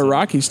sell a reason. lot of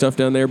Rocky stuff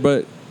down there,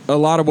 but a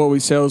lot of what we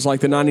sell is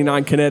like the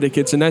 99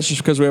 Connecticut's, and that's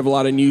just because we have a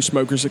lot of new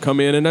smokers that come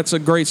in, and that's a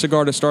great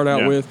cigar to start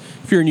out with.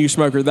 If you're a new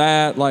smoker, the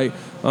Edge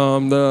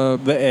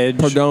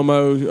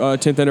Perdomo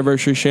 10th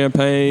anniversary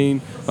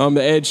champagne,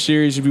 the Edge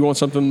series if you want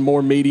something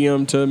more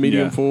medium to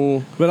medium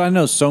full. But I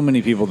know so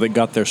many people that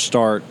got their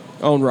start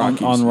on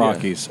Rockies. On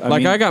Rockies. Yeah.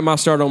 I got my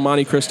start on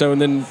Monte Cristo, and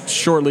then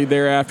shortly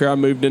thereafter I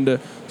moved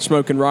into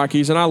smoking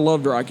Rockies, and I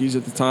loved Rockies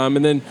at the time,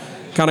 and then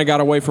kind of got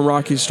away from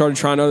Rockies, started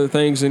trying other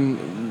things,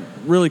 and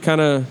really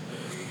kind of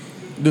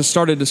just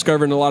started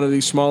discovering a lot of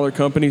these smaller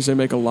companies. They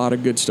make a lot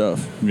of good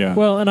stuff. Yeah.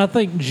 Well, and I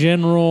think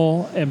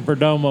General and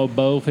Perdomo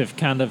both have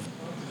kind of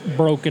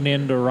broken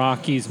into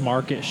Rocky's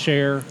market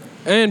share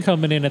and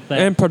coming in at that.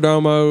 And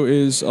Perdomo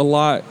is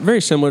very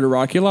similar to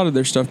Rocky. A lot of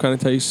their stuff kind of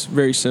tastes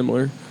very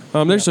similar.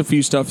 There's a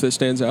few stuff that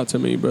stands out to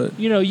me, but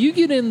you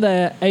get in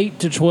that $8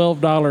 to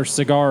 $12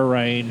 cigar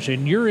range,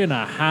 and you're in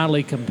a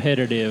highly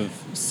competitive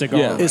cigar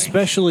range.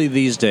 Especially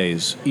these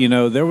days.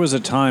 There was a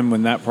time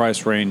when that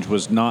price range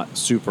was not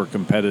super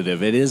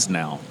competitive. It is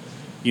now.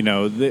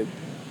 The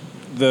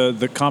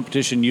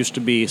competition used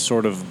to be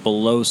sort of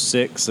below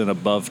 6 and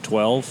above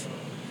 12.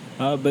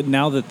 But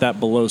now that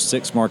below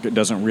 6 market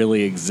doesn't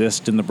really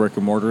exist in the brick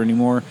and mortar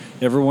anymore,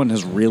 everyone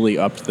has really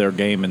upped their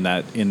game in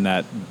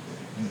that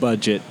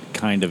budget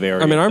kind of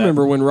area. I mean, I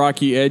remember when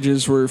Rocky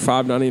Edges were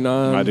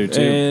 $5.99. I do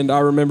too. And I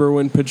remember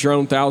when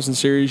Padron 1000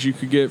 series you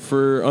could get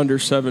for under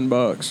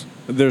 $7.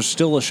 there's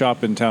still a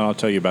shop in town. I'll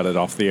tell you about it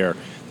off the air.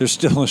 There's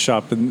still a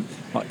shop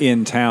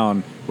in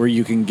town where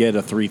you can get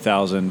a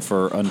 3,000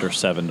 for under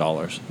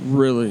 $7.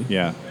 Really?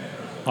 Yeah.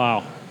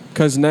 Wow.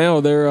 Because now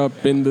they're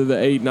up into the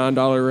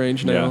 $8-9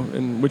 range now, Yeah.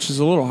 and which is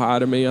a little high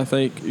to me. I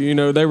think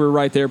they were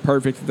right there,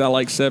 perfect at that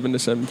like $7 to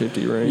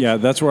 $7.50 range. Yeah,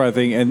 that's where I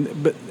think,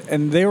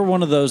 and they were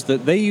one of those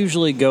that they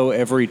usually go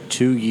every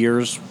 2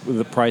 years with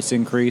the price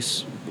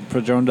increase.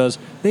 Padron does.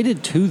 They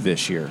did 2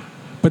 this year.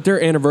 But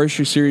their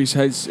anniversary series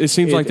has. It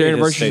seems like their it has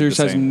anniversary stayed series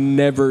the has same.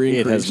 never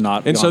increased. It has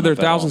not And so gone their up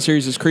at all. 1,000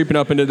 series is creeping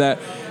up into that.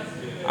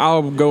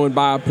 I'll go and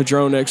buy a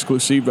Padron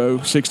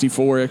Exclusivo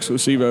 64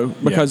 Exclusivo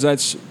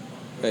because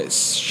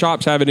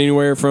shops have it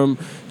anywhere from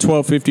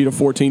 $12.50 to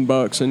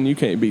 $14, and you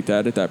can't beat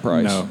that at that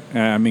price. No,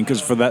 I mean, because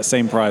for that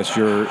same price,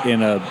 you're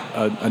in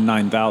a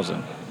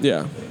 9,000.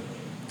 Yeah.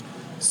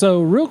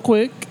 So real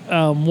quick,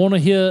 want to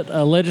hit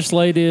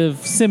a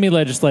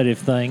semi-legislative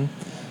thing.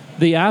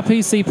 The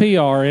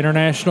IPCPR,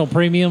 International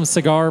Premium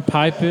Cigar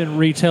Pipe and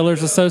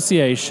Retailers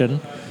Association,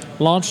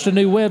 launched a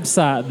new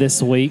website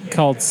this week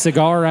called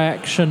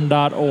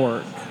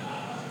cigaraction.org.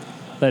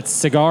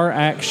 That's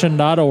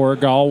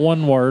cigaraction.org, all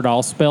one word,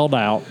 all spelled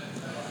out.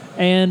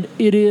 And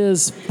it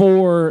is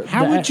for...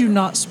 How would you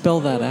not spell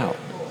that out?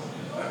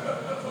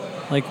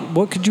 Like,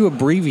 what could you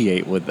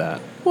abbreviate with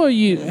that? Well,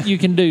 you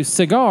can do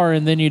cigar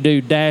and then you do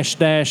dash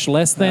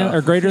less than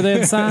or greater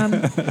than sign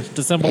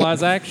to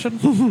symbolize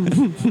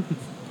action.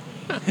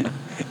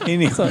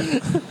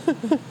 Anyway.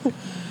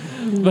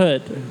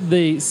 But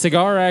the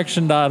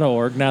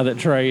cigaraction.org, now that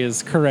Trae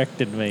has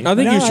corrected me. I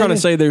think he was trying to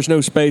say there's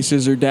no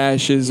spaces or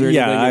dashes or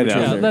anything. I in know.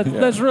 between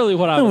there. That's really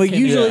what I was No,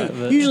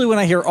 getting at, usually when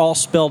I hear all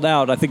spelled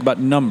out, I think about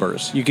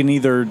numbers. You can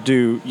either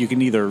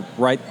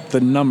write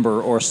the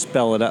number or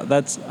spell it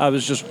out. I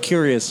was just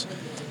curious.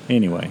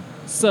 Anyway.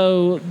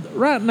 So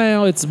right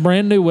now it's a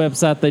brand new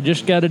website. They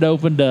just got it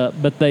opened up,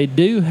 but they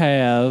do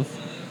have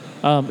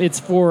it's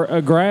for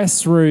a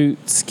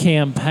grassroots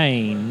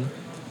campaign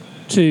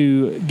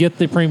to get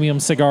the premium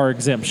cigar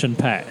exemption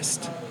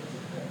passed.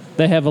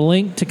 They have a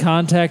link to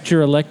contact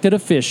your elected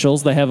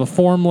officials. They have a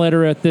form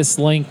letter at this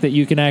link that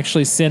you can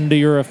actually send to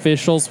your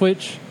officials,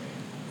 which,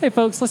 hey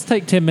folks, let's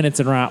take 10 minutes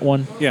and write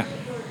one. Yeah.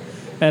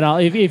 And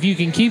if you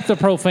can keep the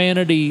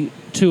profanity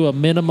to a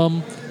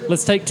minimum,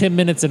 let's take 10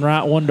 minutes and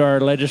write one to our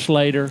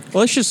legislator.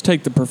 Well, let's just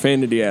take the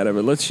profanity out of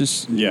it. Let's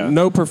just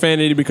no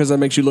profanity because that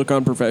makes you look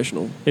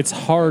unprofessional. It's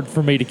hard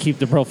for me to keep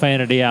the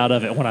profanity out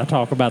of it when I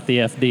talk about the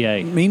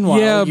FDA. Meanwhile,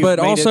 Yeah, you've but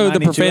made it also the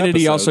 92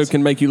 profanity also episodes.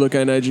 can make you look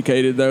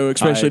uneducated, though,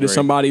 especially to agree.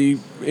 somebody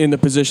in the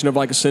position of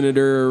like a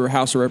senator or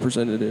House of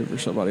Representative or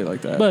somebody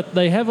like that. But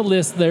they have a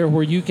list there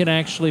where you can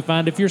actually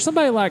find, if you're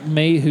somebody like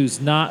me who's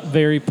not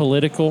very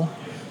political,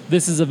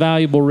 this is a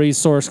valuable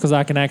resource because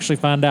I can actually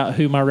find out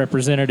who my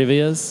representative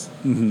is.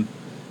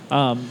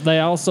 Mm-hmm. They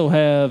also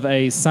have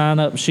a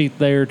sign-up sheet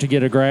there to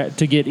get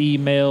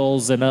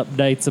emails and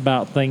updates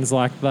about things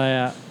like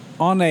that.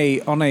 On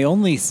a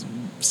only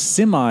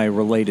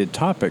semi-related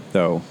topic,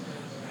 though,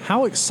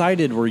 how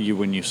excited were you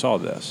when you saw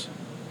this?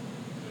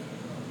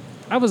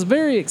 I was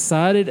very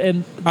excited,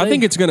 and I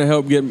think it's going to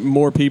help get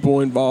more people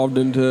involved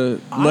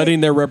into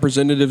letting their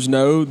representatives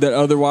know that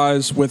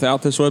otherwise,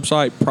 without this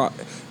website,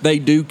 they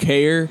do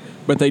care,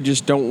 but they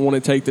just don't want to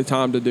take the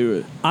time to do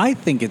it. I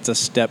think it's a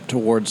step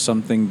towards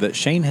something that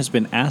Shane has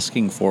been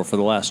asking for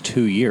the last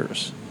 2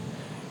 years,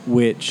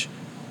 which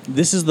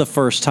this is the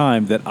first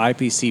time that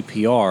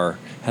IPCPR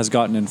has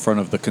gotten in front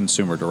of the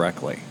consumer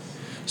directly.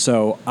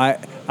 So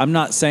I'm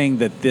not saying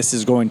that this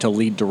is going to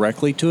lead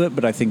directly to it,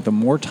 but I think the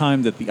more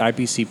time that the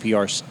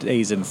IPCPR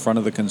stays in front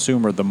of the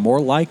consumer, the more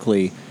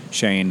likely,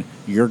 Shane,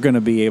 you're going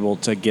to be able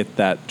to get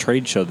that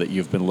trade show that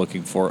you've been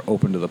looking for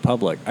open to the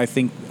public. I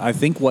think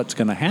what's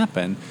going to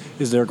happen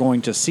is they're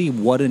going to see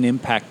what an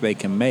impact they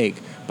can make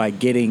by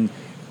getting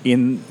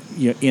in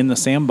the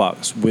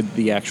sandbox with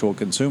the actual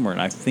consumer.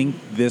 And I think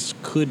this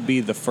could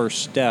be the first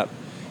step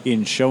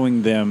in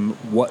showing them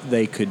what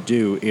they could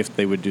do if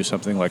they would do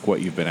something like what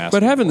you've been asking.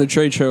 But having the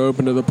trade show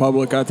open to the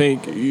public, I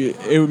think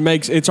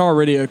it's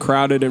already a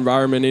crowded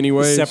environment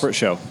anyway. Separate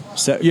show.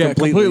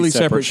 Completely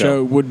separate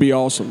show would be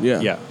awesome.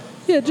 Yeah.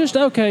 Yeah, just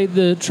okay.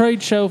 The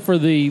trade show for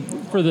the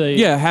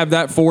have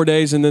that 4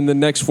 days, and then the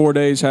next 4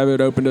 days have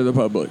it open to the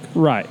public.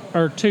 Right,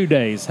 or 2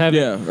 days.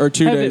 Or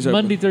 2 days. It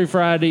Monday through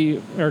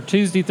Friday or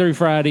Tuesday through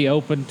Friday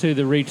open to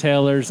the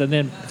retailers, and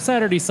then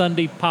Saturday,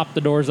 Sunday pop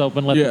the doors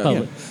open, let the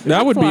public.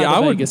 That would be. I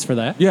would Vegas for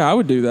that. Yeah, I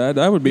would do that.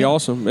 That would be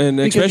awesome, and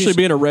especially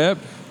being a rep.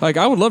 Like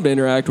I would love to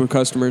interact with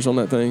customers on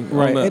that thing,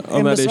 right?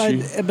 On that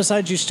issue. And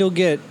besides, you still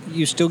get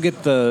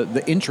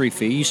the entry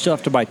fee. You still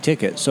have to buy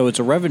tickets, so it's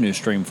a revenue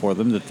stream for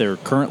them that they're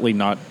currently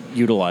not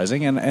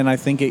utilizing. And I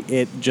think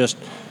it just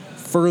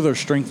further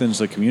strengthens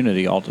the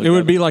community altogether. It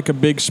would be like a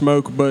big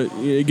smoke, but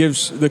it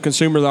gives the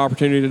consumer the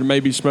opportunity to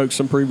maybe smoke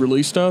some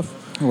pre-release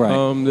stuff, right?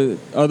 That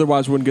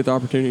otherwise wouldn't get the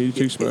opportunity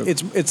to smoke.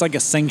 It's like a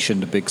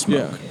sanctioned big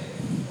smoke.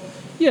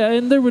 Yeah,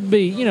 and there would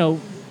be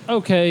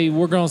okay,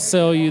 we're going to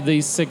sell you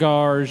these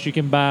cigars. You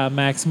can buy a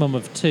maximum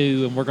of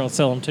 2, and we're going to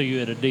sell them to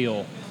you at a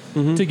deal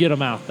to get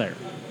them out there.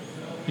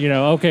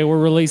 Okay, we're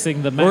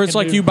releasing the Or it's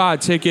like McAdoo. you buy a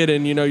ticket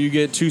and, you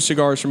get 2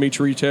 cigars from each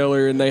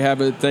retailer and they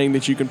have a thing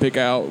that you can pick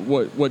out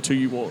what 2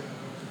 you want.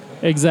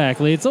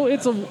 Exactly.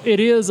 It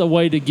is a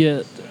way to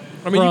get.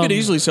 I mean, you could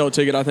easily sell a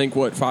ticket, I think,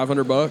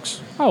 $500?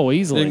 Oh,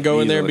 easily. And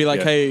go in there and be like,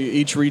 yeah. hey,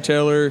 each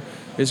retailer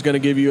is going to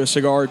give you a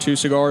cigar or 2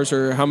 cigars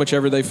or how much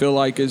ever they feel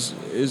like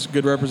is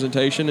good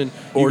representation. And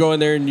you go in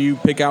there and you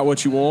pick out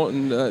what you want,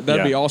 and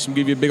that'd be awesome.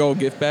 Give you a big old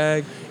gift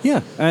bag.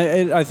 Yeah,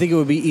 I think it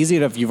would be easy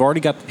if you've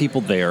already got the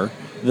people there.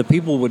 The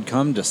people would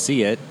come to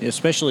see it,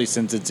 especially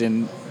since it's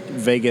in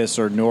Vegas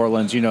or New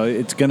Orleans.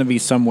 It's going to be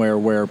somewhere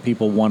where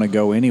people want to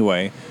go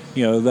anyway.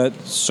 That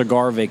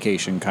cigar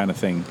vacation kind of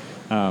thing.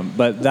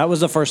 But that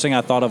was the first thing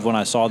I thought of when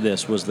I saw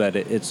this, was that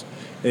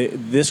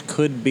this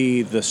could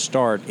be the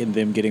start in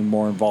them getting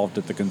more involved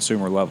at the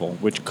consumer level,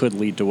 which could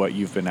lead to what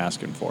you've been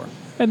asking for.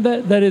 And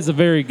that is a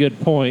very good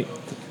point.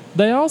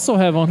 They also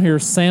have on here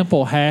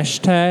sample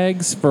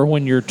hashtags for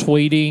when you're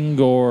tweeting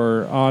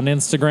or on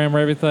Instagram or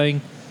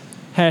everything.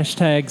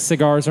 Hashtag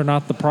cigars are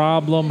not the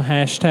problem.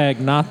 Hashtag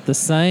not the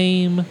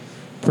same.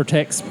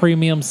 Protects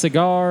premium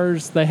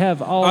cigars. They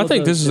have all I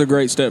think this is a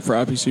great step for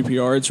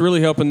IPCPR. It's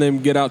really helping them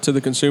get out to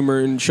the consumer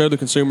and show the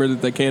consumer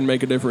that they can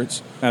make a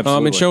difference.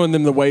 Absolutely. And showing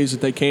them the ways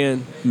that they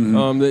can.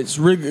 It's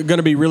going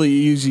to be really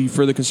easy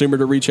for the consumer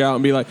to reach out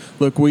and be like,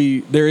 look,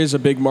 there is a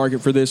big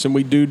market for this and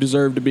we do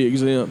deserve to be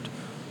exempt.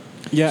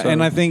 Yeah,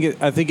 and I think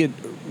it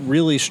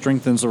really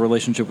strengthens the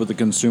relationship with the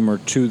consumer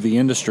to the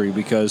industry,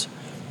 because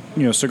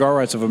Cigar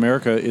Rights of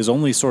America is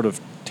only sort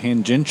of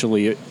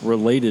tangentially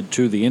related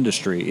to the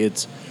industry.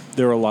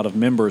 There are a lot of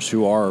members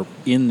who are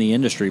in the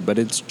industry, but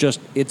it's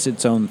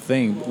its own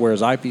thing,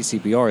 whereas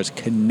IPCPR is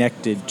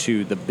connected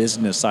to the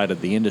business side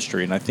of the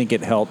industry, and I think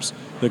it helps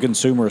the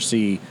consumer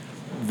see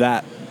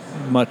that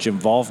much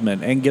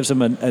involvement and gives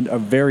them a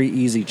very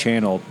easy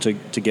channel to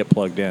get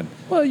plugged in.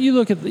 Well, you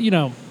look at the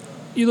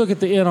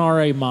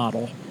NRA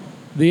model.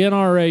 The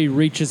NRA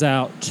reaches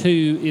out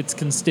to its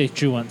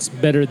constituents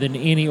better than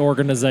any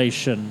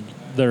organization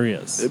there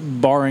is.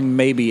 Barring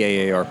maybe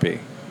AARP.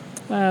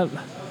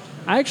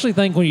 I actually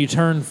think when you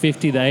turn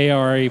 50, the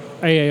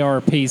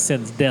AARP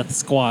sends death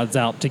squads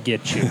out to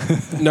get you.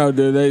 No,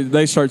 dude,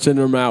 they start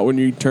sending them out when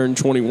you turn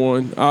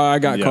 21. I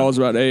got calls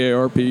about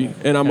AARP,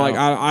 and I'm like,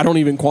 I don't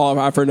even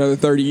qualify for another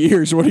 30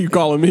 years. What are you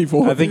calling me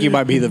for? I think you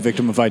might be the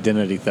victim of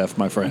identity theft,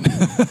 my friend.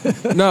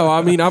 No,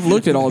 I mean, I've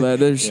looked at all that.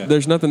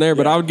 There's nothing there,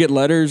 but I would get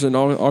letters and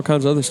all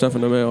kinds of other stuff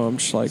in the mail. I'm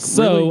just like,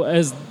 so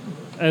really?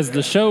 as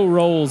the show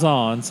rolls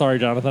on, sorry,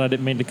 Jonathan, I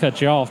didn't mean to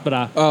cut you off, but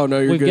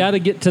you're we've good. got to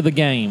get to the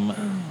game.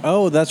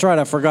 Oh, that's right.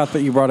 I forgot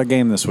that you brought a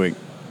game this week.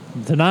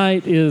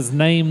 Tonight is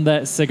Name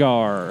That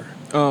Cigar.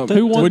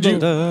 Who won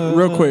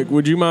real quick,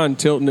 would you mind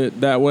tilting it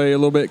that way a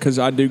little bit? Because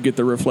I do get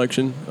the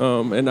reflection,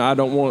 and I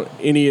don't want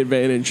any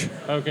advantage.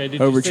 Okay,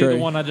 did over you see Trae. the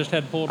one I just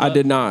had pulled up? I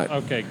did not.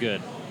 Okay,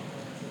 good.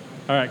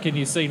 All right, can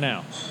you see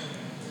now?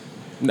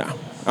 No.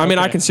 I mean,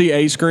 I can see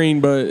a screen,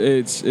 but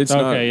it's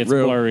not Okay, it's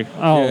real. blurry.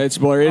 Yeah, it's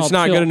blurry. It's I'll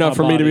not good tilt enough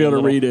my for me to be body a able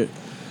to little. read it.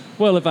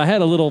 Well, if I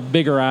had a little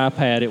bigger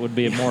iPad, it would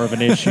be more of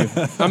an issue.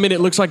 I mean,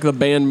 it looks like the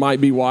band might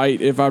be white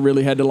if I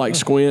really had to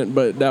squint,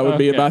 but that would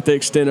be Okay. about the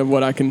extent of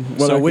what I can.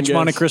 So which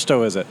Monte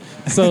Cristo is it?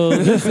 So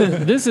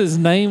this is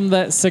Name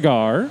That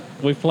Cigar.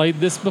 We've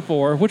played this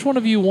before. Which one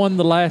of you won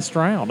the last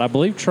round? I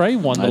believe Trae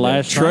won the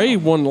last Trae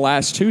round. won the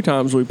last 2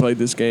 times we played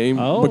this game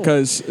Oh.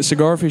 because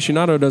Cigar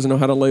Aficionado doesn't know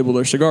how to label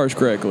their cigars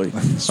correctly.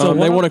 So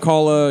they what want to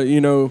call a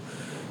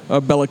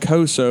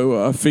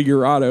Bellicoso a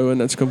Figurado,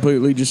 and that's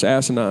completely just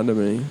asinine to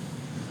me.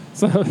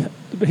 So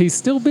he's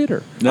still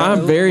bitter.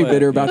 I'm very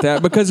bitter about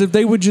that because if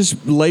they would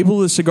just label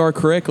the cigar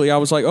correctly, I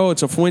was like, oh,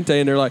 it's a Fuente,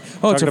 and they're like,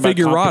 oh, it's a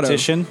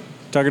Figurado.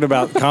 Talking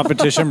about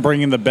competition,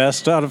 bringing the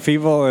best out of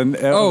people, and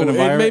Oh,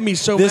 it made me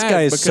so This mad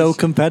guy is so because-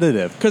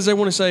 competitive. Because they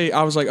want to say,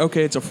 I was like,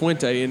 okay, it's a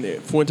Fuente, and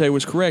Fuente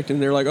was correct.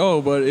 And they're like,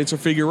 oh, but it's a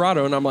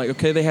Figurado. And I'm like,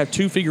 okay, they have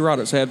 2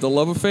 Figurados. They have the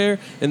Love Affair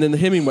and then the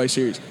Hemingway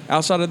series.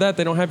 Outside of that,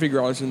 they don't have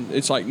Figurados. And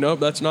it's like, nope,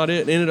 that's not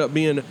it. It ended up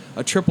being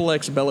a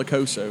XXX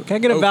Bellicoso. Can I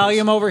get a Opus.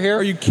 Valium over here?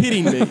 Are you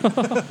kidding me?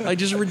 Like,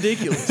 just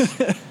ridiculous.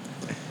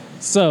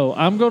 So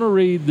I'm going to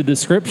read the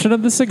description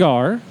of the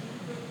cigar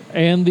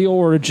and the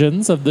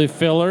origins of the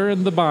filler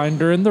and the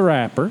binder and the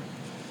wrapper.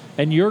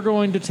 And you're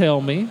going to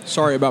tell me.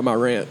 Sorry about my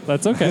rant.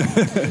 That's okay.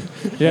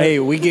 Hey,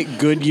 we get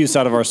good use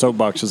out of our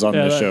soapboxes on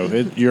this show.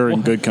 You're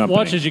in good company.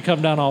 Watch as you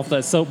come down off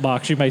that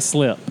soapbox, you may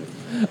slip.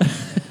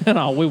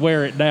 And we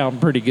wear it down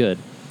pretty good.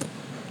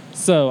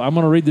 So I'm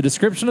going to read the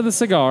description of the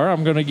cigar.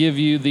 I'm going to give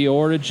you the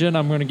origin.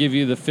 I'm going to give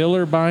you the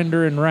filler,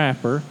 binder, and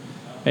wrapper.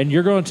 And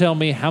you're going to tell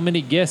me how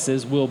many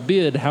guesses will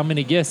bid how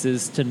many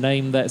guesses to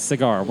name that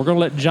cigar. We're going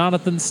to let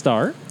Jonathan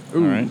start. All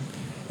right.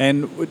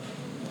 And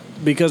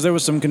because there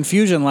was some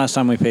confusion last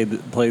time we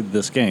played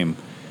this game,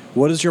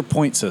 what is your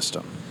point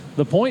system?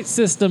 The point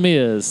system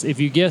is if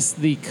you guess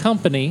the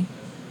company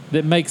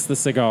that makes the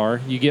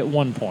cigar, you get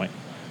 1 point.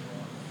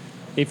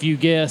 If you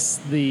guess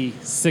the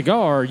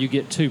cigar, you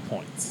get 2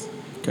 points.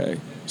 Okay.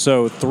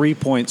 So 3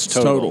 points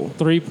total.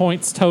 3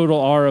 points total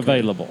are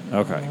available.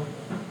 Okay.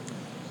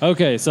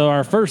 Okay, so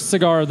our first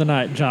cigar of the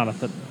night,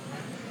 Jonathan.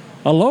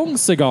 A long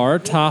cigar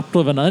topped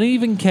with an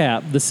uneven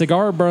cap. The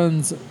cigar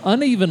burns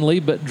unevenly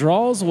but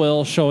draws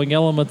well, showing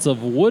elements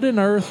of wood and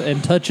earth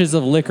and touches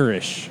of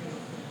licorice.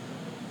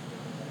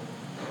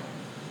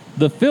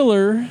 The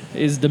filler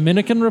is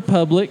Dominican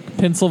Republic,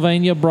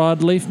 Pennsylvania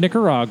broadleaf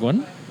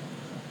Nicaraguan.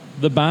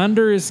 The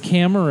binder is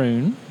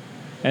Cameroon,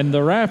 and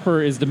the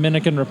wrapper is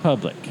Dominican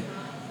Republic.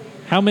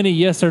 How many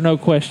yes or no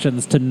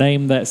questions to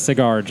name that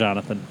cigar,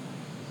 Jonathan?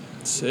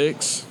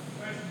 6.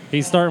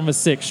 He's starting with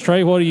 6.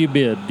 Trae, what do you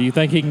bid? Do you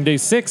think he can do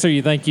 6 or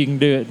you think you can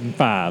do it in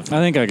 5? I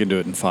think I can do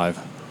it in 5.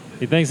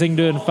 He thinks he can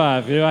do it in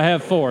 5. Do I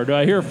have 4? Do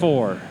I hear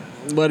 4?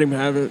 Let him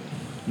have it.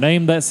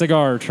 Name that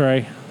cigar,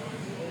 Trae.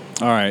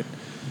 All right.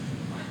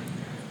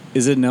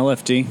 Is it an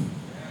LFD?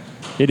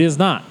 It is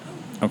not.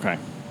 Okay.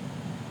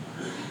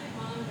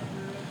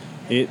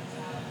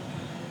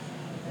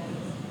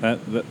 That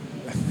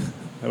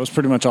was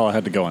pretty much all I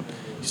had to go on.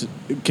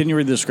 Can you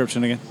read the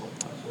description again?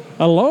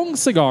 A long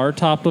cigar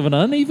topped with an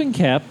uneven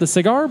cap. The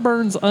cigar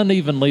burns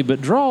unevenly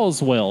but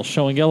draws well,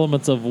 showing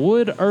elements of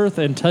wood, earth,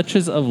 and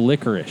touches of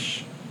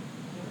licorice.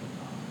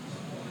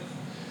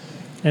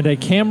 And a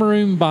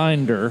Cameroon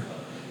binder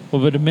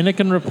with a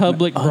Dominican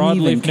Republic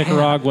broadleaf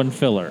Nicaraguan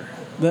filler.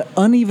 The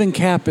uneven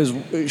cap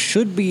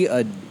should be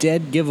a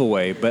dead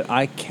giveaway, but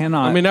I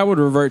cannot. I mean, that would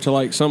revert to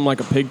like something like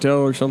a pigtail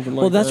or something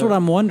like that. Well, that's what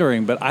I'm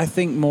wondering, but I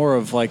think more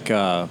of like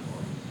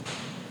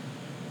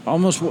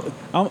almost.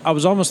 I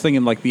was almost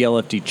thinking like the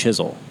LFD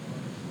chisel.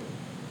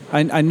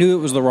 I knew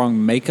it was the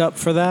wrong makeup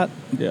for that.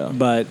 Yeah.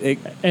 But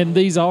and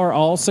these are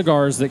all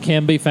cigars that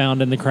can be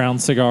found in the Crown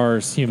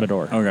Cigars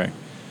humidor. Okay.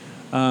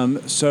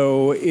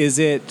 So is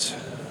it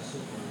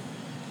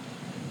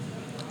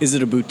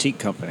a boutique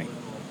company?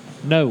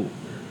 No.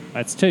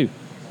 That's 2.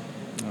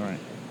 All right.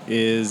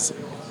 Is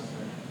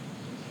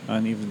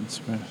uneven.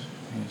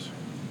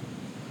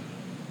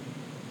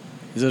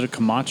 Is it a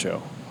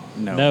Camacho?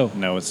 No.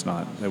 No, it's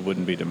not. It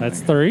wouldn't be Dominican.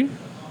 That's 3.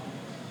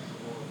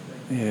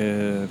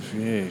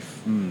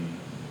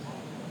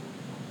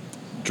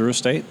 Drew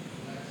Estate?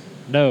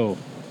 No.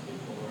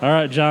 All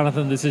right,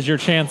 Jonathan, this is your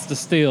chance to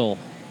steal.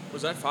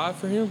 Was that 5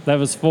 for him? That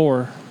was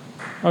 4.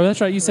 Oh, that's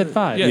right. You said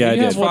 5. Yeah, I he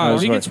did. has 5.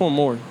 He Right. gets one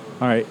more.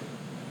 All right.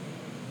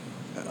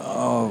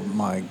 Oh,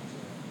 my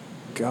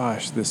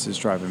gosh. This is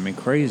driving me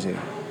crazy.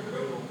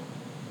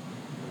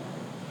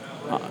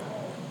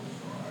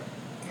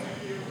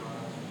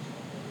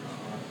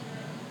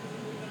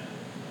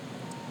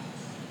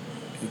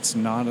 It's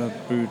not a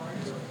boutique.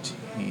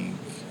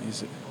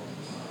 Is it?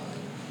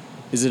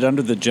 Is it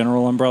under the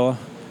general umbrella?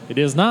 It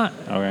is not.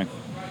 Okay.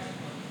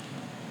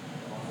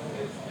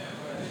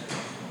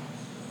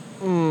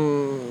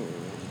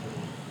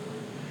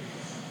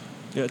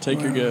 Yeah,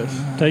 take your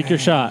guess. Take your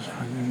shot.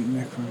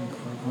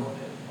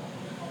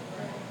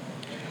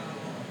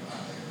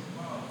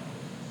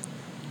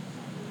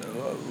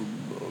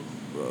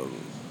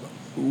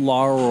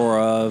 La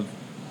Aurora.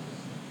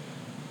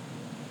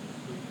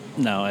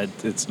 No,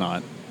 it's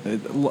not.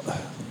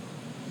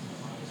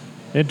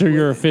 Enter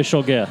your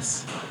official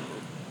guess.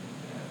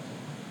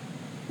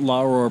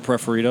 La Aurora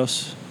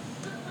Preferidos.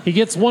 He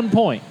gets 1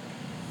 point.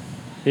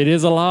 It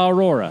is a La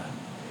Aurora.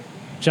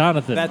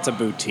 Jonathan. That's a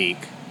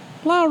boutique.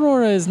 La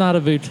Aurora is not a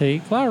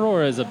boutique. La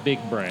Aurora is a big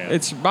brand.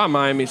 It's by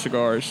Miami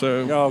Cigars, so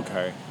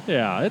Okay.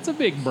 Yeah, it's a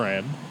big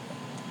brand.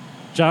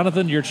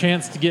 Jonathan, your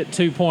chance to get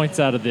 2 points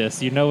out of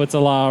this. You know it's a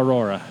La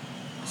Aurora.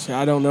 see,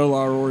 I don't know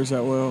La Auroras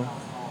that well.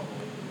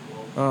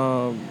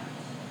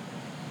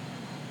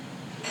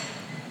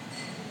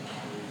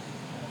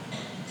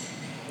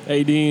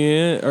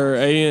 ADN or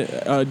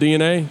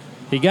DNA.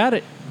 He got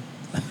it.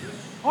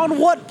 On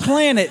what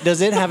planet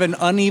does it have an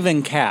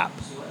uneven cap?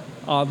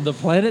 On the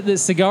planet that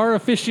Cigar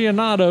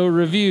Aficionado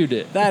reviewed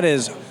it. That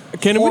is.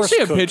 Can we horse see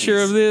a cookies.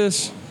 picture of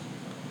this?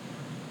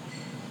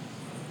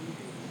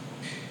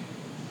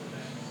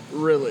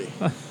 Really?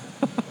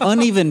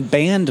 Uneven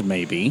band,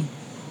 maybe.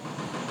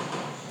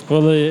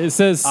 Well, it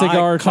says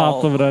cigar I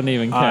call- topped with an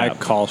uneven I cap.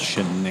 call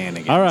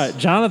shenanigans. All right,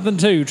 Jonathan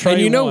 2, Trae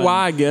And you know 1.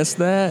 why I guessed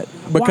that?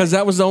 Because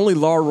that was the only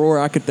La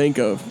Aurora I could think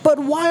of. But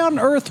why on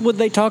earth would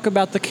they talk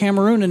about the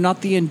Cameroon and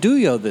not the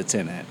Endullo that's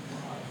in it?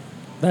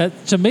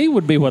 That, to me,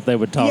 would be what they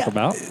would talk Yeah,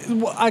 about.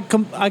 well,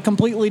 I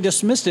completely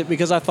dismissed it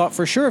because I thought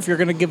for sure if you're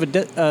going to give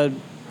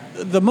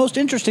the most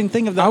interesting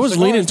thing of that I was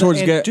cigar leaning is the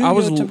towards Endullo I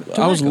was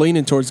tobacco.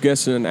 leaning towards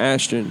guessing an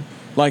Ashton.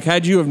 Like,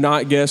 had you have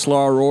not guessed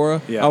La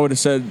Aurora, Yeah. I would have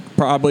said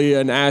probably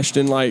an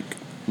Ashton like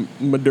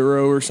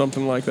Maduro or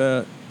something like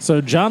that. So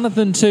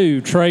Jonathan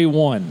 2, Trae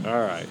 1. All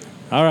right.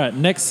 All right,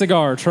 next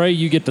cigar. Trae,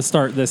 you get to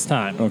start this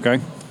time. Okay.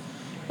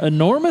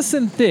 Enormous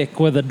and thick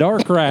with a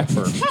dark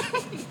wrapper.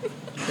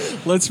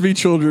 Let's be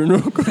children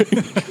real quick.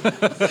 All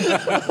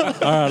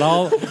right,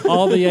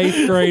 all the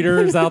 8th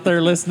graders out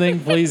there listening,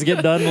 please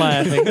get done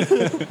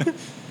laughing.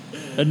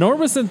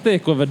 Enormous and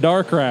thick with a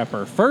dark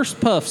wrapper.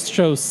 First puffs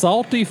show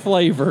salty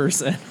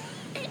flavors.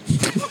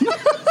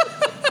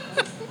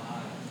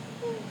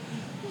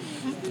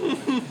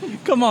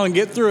 Come on,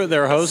 get through it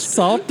there, host.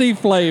 Salty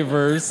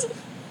flavors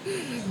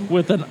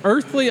with an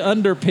earthly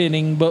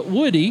underpinning but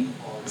woody,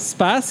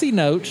 Spicy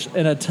notes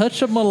and a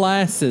touch of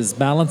molasses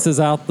balances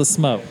out the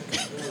smoke.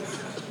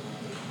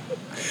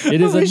 It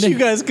is I wish you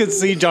guys could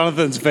see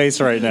Jonathan's face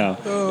right now.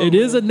 It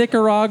is a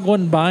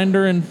Nicaraguan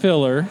binder and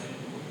filler,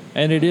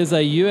 and it is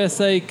a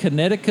USA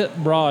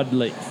Connecticut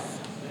broadleaf.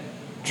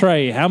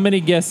 Trae, how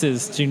many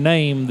guesses to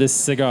name this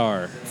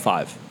cigar?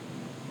 5.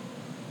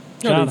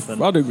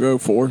 Jonathan. I'll do go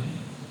 4.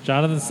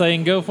 Jonathan's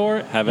saying go for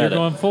it. Have You're at it.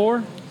 going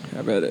 4?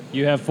 Have at it.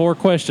 You have 4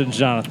 questions,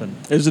 Jonathan.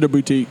 Is it a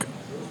boutique?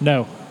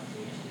 No.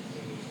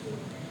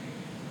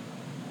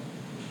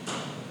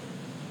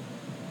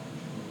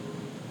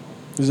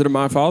 Is it a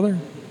My Father?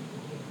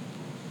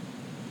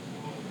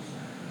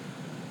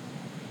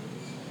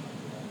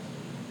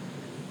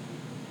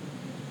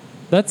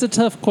 That's a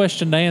tough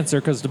question to answer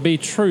because, to be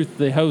truth,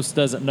 the host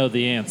doesn't know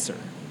the answer.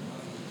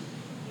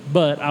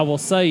 But I will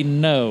say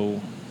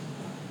no.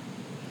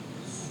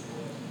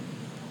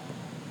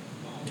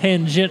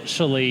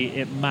 Tangentially,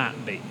 it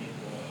might be.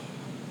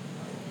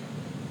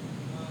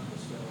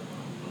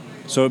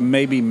 So it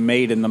may be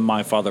made in the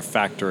My Father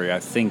factory, I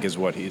think is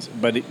what he's...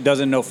 But he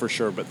doesn't know for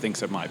sure, but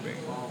thinks it might be.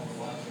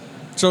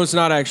 So it's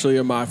not actually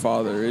a My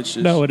Father. It's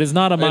just... No, it is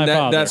not a My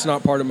Father. That's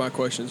not part of my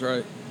questions,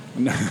 right?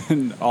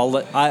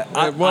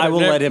 I will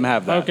let him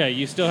have that. Okay,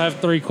 you still have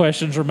 3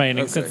 questions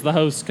remaining Okay. since the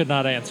host could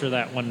not answer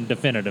that one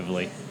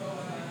definitively.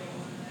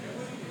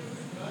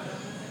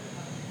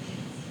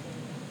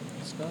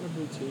 It's not a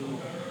boutique.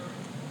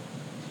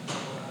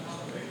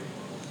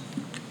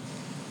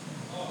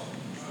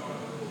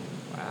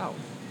 Wow.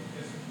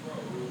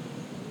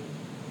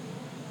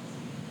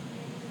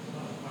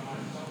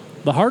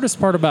 The hardest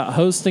part about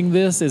hosting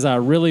this is I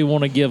really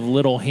want to give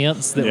little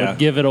hints that Yeah. would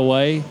give it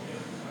away,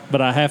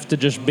 but I have to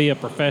just be a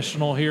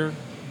professional here.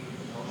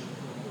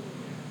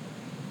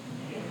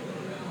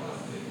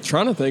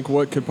 Trying to think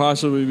what could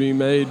possibly be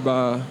made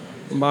by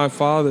My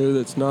Father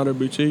that's not a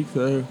boutique,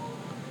 though.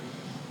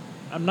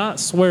 I'm not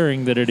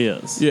swearing that it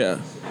is. Yeah.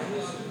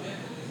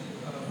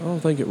 I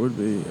don't think it would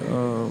be.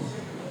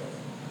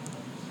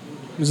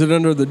 Is it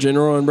under the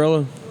general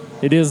umbrella?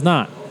 It is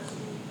not.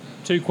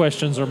 2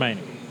 questions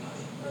remaining.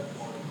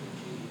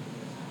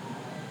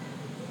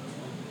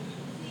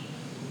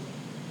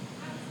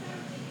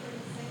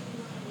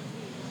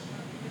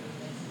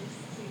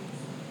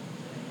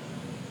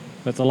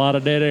 That's a lot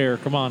of dead air.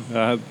 Come on.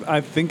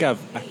 I think I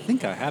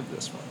have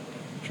this one.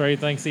 Trae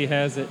thinks he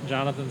has it.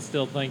 Jonathan's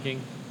still thinking.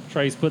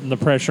 Trae's putting the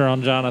pressure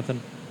on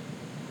Jonathan.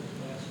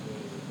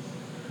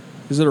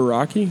 Is it a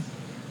Rocky?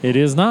 It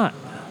is not.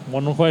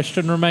 1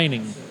 question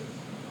remaining.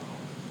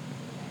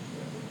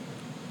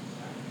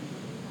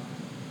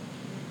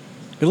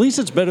 At least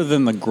it's better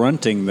than the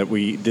grunting that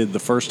we did the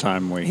first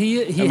time we...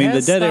 He I mean, the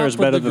has dead air is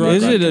stopped with better the than the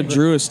Is grunting. it a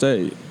Drew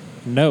Estate?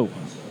 No.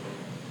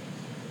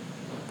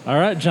 All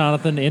right,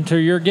 Jonathan, enter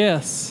your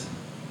guess.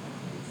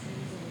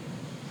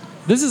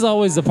 This is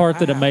always the part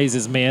that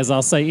amazes me, as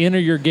I'll say, enter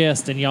your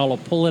guess, and y'all will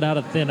pull it out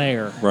of thin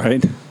air.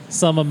 Right?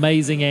 Some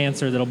amazing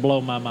answer that'll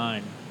blow my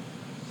mind.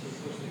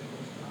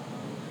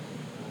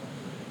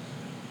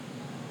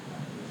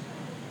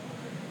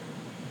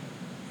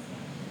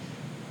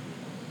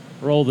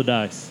 Roll the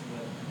dice.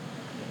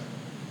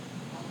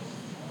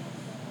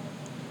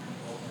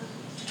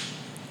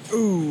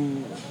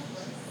 Ooh.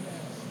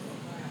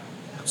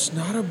 It's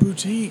not a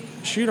boutique.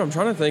 Shoot, I'm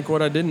trying to think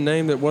what I didn't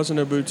name that wasn't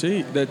a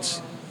boutique. That's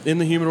in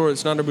the humidor.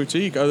 It's not a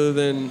boutique other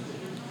than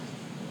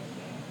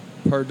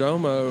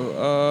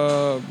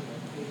Perdomo.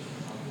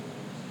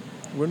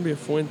 Wouldn't be a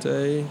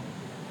Fuente.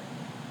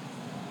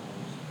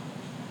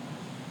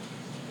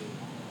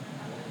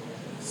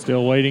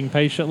 Still waiting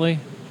patiently.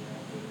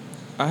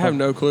 I have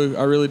no clue.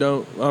 I really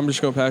don't. I'm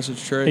just going to pass it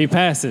to Trae. He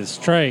passes.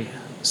 Trae.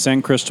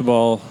 San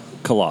Cristobal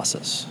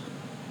Colossus.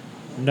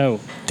 No.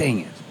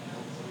 Dang it.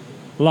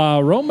 La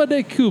Roma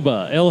de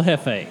Cuba, El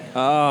Jefe.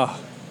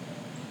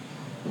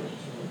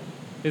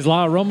 Is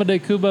La Roma de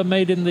Cuba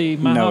made in the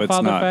No, My it's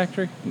Father not.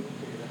 factory?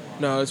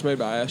 No, it's made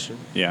by Ashton.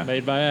 Yeah.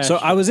 Made by So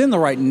Ashton. I was in the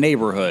right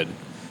neighborhood.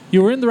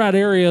 You were in the right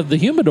area of the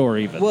humidor,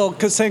 even. Well,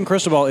 because San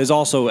Cristobal is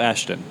also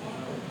Ashton.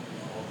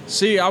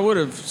 See, I would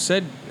have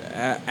said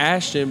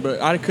Ashton,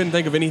 but I couldn't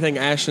think of anything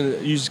Ashton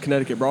that uses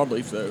Connecticut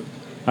broadleaf, though.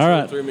 All So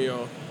right. it threw me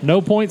off.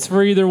 No points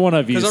for either one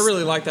of you. Because I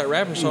really like that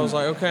wrapper, so I was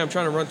like, okay, I'm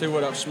trying to run through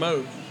what I've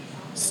smoked.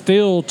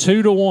 Still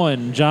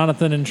 2-1,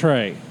 Jonathan and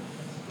Trae.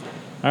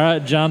 All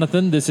right,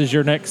 Jonathan, this is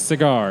your next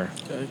cigar.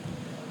 Okay.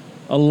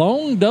 A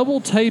long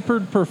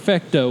double-tapered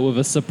perfecto with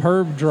a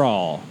superb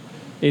draw.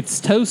 Its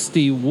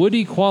toasty,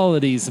 woody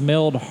qualities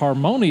meld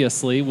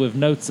harmoniously with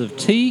notes of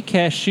tea,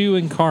 cashew,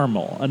 and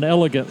caramel. An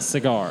elegant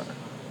cigar.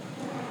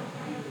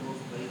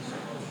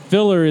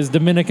 Filler is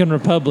Dominican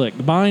Republic.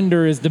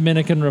 Binder is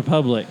Dominican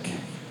Republic.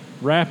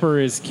 Wrapper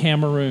is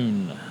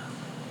Cameroon.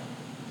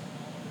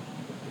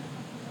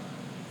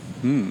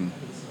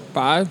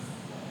 5?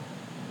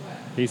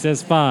 He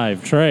says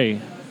 5.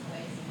 Trae.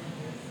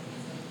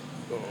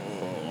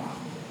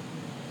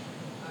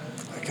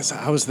 Because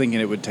I was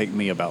thinking it would take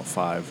me about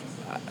 5.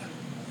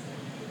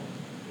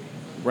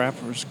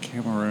 Rappers,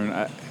 Cameroon.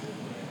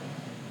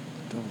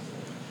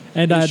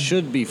 And It I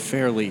should be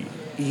fairly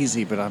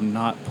easy, but I'm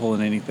not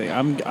pulling anything.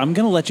 I'm going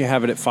to let you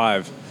have it at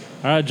 5.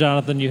 All right,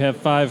 Jonathan, you have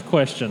 5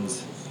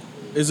 questions.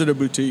 Is it a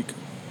boutique?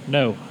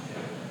 No.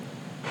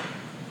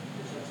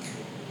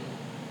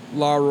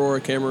 La Aurora,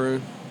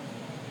 Cameroon.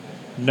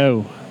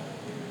 No.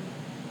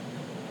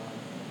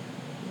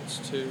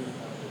 It's 2.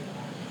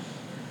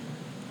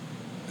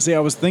 See, I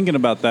was thinking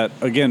about that,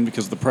 again,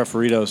 because the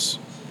Preferitos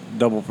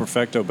double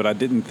perfecto, but I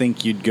didn't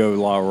think you'd go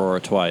La Aurora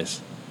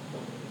twice.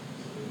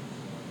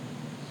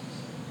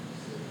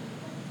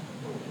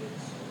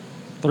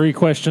 Three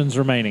questions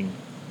remaining.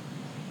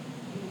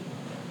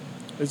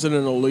 Is it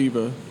an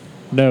Oliva?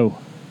 No.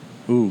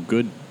 Ooh,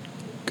 good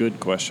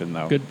question,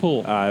 though. Good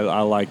pull.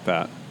 I like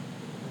that.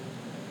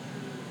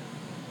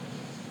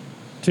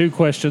 2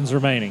 questions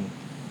remaining.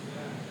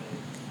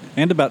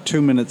 And about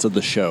 2 minutes of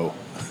the show,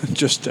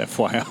 just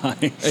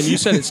FYI. And you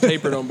said it's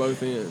tapered on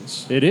both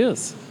ends. It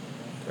is.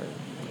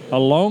 A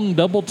long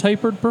double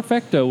tapered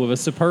perfecto with a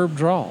superb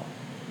draw.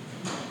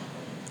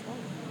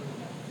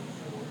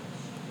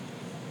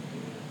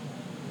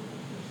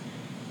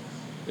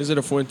 Is it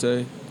a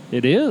Fuente?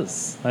 It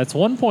is. That's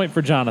 1 point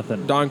for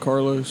Jonathan. Don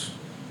Carlos?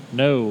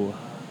 No.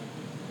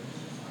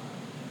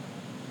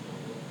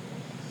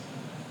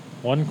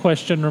 1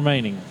 question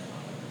remaining.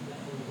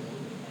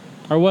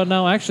 Or, well,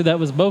 no, actually, that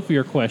was both of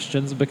your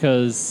questions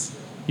because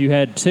you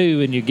had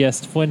 2 and you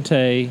guessed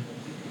Fuente.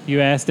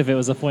 You asked if it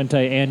was a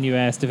Fuente and you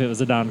asked if it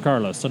was a Don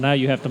Carlos. So now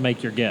you have to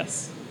make your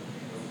guess.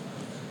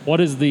 What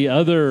is the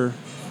other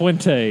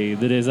Fuente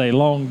that is a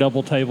long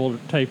double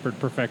tapered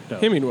perfecto?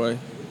 Hemingway.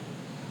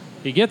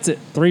 He gets it.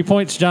 3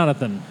 points,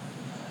 Jonathan.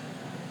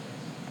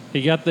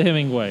 He got the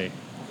Hemingway.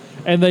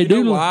 And they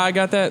You know why I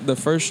got that? The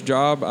first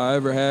job I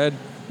ever had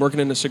working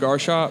in a cigar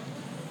shop,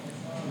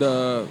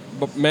 the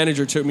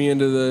manager took me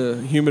into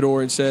the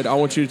humidor and said, I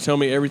want you to tell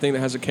me everything that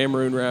has a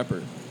Cameroon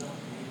wrapper.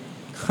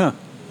 Huh.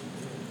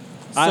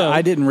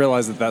 I didn't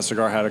realize that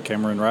cigar had a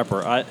Cameroon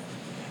wrapper.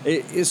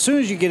 As soon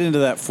as you get into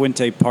that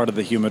Fuente part of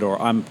the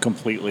humidor, I'm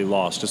completely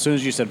lost. As soon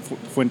as you said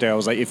Fuente, I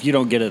was like, if you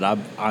don't get it,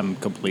 I'm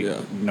completely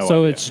no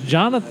So idea. it's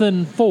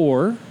Jonathan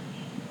 4,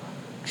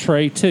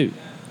 Trae 2.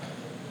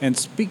 And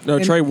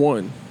Trae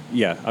 1.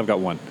 Yeah, I've got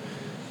 1.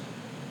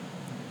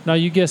 No,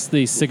 you guessed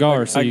the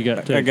cigar, so you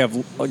got 2.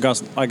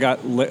 I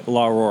got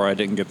La Aurora. I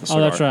didn't get the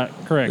cigar. Oh, that's right.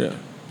 Correct. Yeah.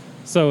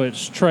 So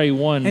it's Trae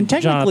 1, And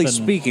technically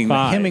Jonathan speaking,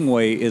 5. the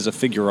Hemingway is a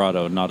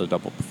figurado, not a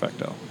double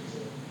perfecto.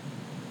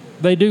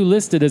 They do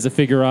list it as a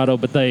figurado,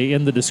 but they,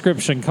 in the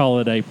description, call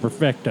it a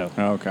perfecto.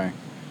 Okay.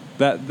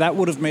 That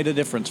would have made a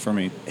difference for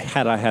me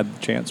had I had the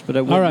chance, but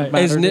it wouldn't All right. have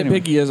mattered As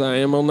nitpicky anyway. as I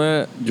am on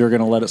that, You're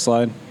going to let it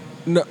slide?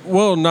 no,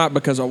 well, not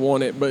because I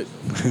want it, but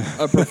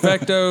a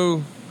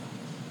perfecto,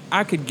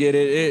 I could get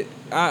it.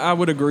 I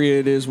would agree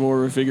it is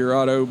more of a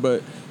figurado,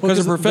 but because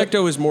a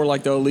perfecto is more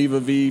like the Oliva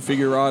V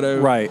figurado,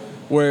 Right.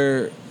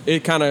 where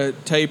it kind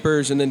of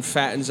tapers and then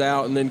fattens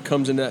out and then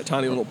comes into that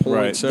tiny little point.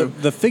 Right. So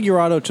The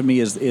figurado to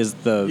me is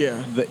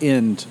the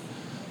end.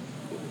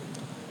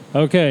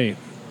 Okay.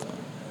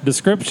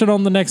 Description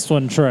on the next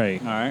one, Trae.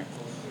 All right.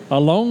 A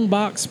long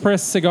box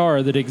press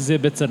cigar that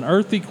exhibits an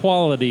earthy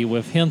quality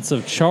with hints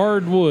of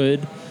charred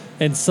wood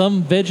and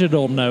some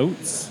vegetal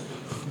notes.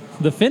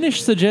 The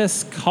finish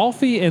suggests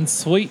coffee and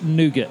sweet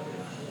nougat.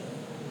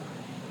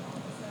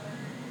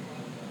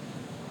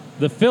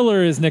 The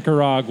filler is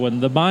Nicaraguan,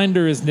 the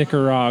binder is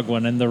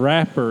Nicaraguan, and the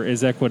wrapper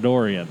is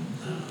Ecuadorian.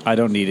 I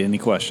don't need any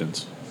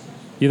questions.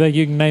 You think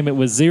you can name it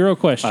with 0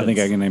 questions? I think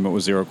I can name it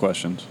with 0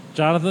 questions.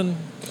 Jonathan?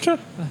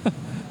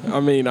 I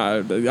mean,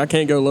 I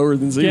can't go lower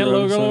than 0. Can't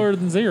go so. lower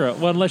than 0.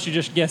 Well, unless you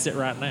just guess it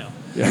right now.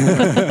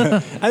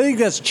 I think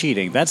that's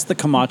cheating. That's the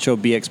Camacho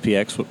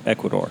BXP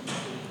Ecuador.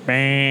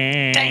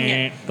 Dang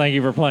it. Thank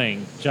you for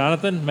playing.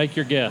 Jonathan, make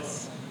your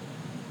guess.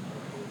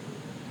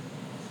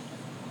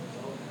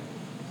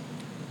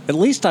 At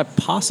least I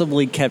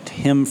possibly kept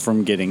him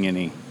from getting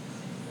any.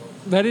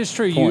 That is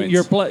true. Points.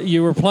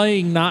 You were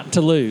playing not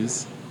to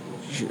lose.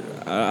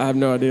 I have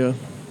no idea.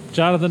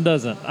 Jonathan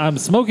doesn't. I'm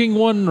smoking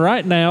one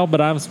right now,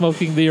 but I'm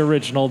smoking the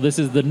original. This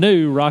is the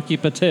new Rocky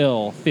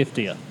Patel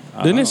 50th.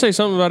 Didn't it say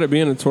something about it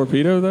being a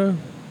torpedo, though?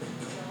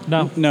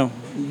 No.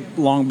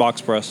 Long box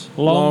press.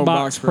 Long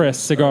box press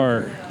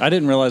cigar. I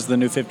didn't realize the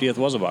new 50th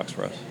was a box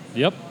press.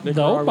 Yep.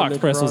 The old box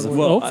press was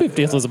Nicaraguan. old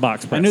 50th was a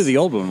box press. I knew the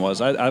old one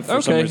was. I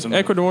for some Okay, reason.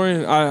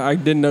 Ecuadorian. I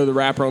didn't know the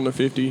wrapper on the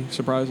 50,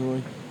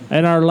 surprisingly.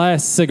 And our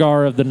last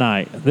cigar of the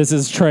night. This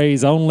is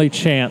Trae's only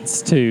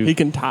chance He to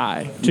can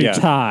tie.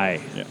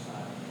 tie. Yeah.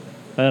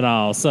 And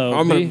all. So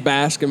I'm going to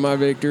bask in my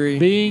victory.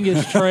 being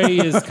as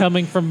Trae is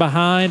coming from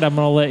behind, I'm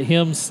going to let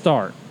him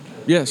start.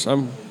 Yes, I'll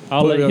let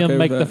completely okay him with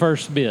make that. the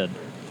first bid.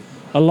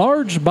 A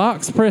large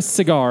box press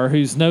cigar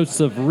whose notes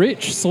of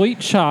rich, sweet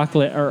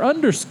chocolate are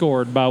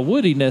underscored by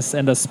woodiness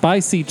and a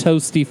spicy,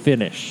 toasty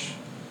finish.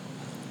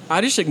 I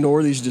just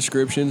ignore these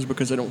descriptions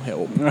because they don't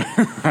help.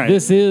 Right.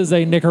 This is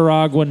a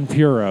Nicaraguan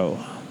Puro.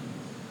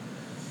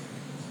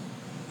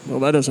 Well,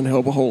 that doesn't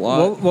help a whole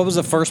lot. What was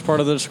the first part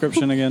of the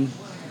description again?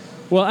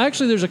 Well,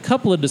 actually, there's a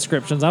couple of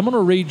descriptions. I'm going to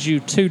read you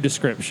 2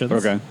 descriptions.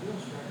 Okay.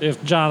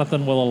 if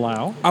Jonathan will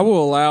allow. I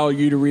will allow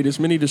you to read as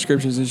many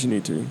descriptions as you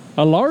need to.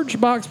 A large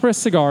box press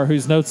cigar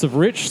whose notes of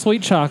rich,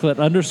 sweet chocolate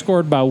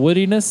underscored by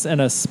woodiness and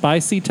a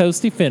spicy,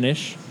 toasty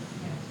finish.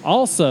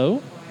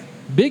 Also,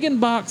 big and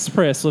box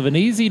press with an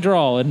easy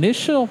draw.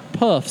 Initial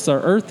puffs are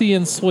earthy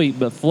and sweet,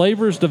 but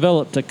flavors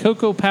develop to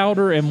cocoa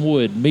powder and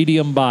wood,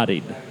 medium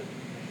bodied.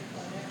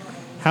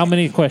 How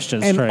many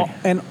questions, Trae?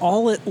 And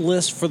all it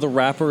lists for the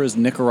wrapper is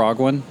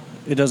Nicaraguan.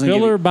 It doesn't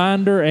Filler,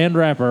 binder, and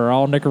wrapper are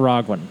all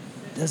Nicaraguan.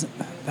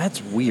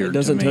 That's weird. It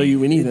doesn't to me. tell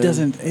you anything. It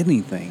doesn't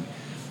anything.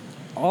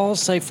 I'll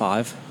say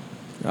 5.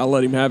 I'll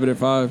let him have it at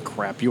 5.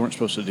 Crap, you weren't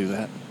supposed to do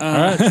that. All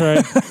right,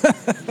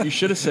 Trae. You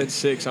should have said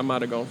 6. I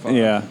might have gone 5.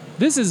 Yeah.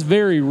 This is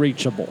very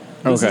reachable.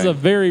 This is a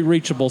very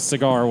reachable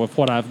cigar with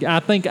what I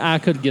think I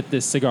could get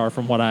this cigar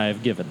from what I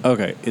have given.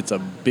 Okay, it's a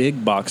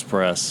big box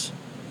press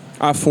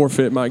I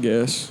forfeit my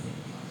guess.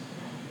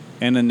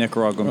 and a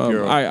Nicaraguan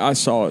Puro. I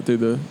saw it through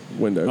the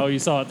window. Oh, you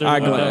saw it through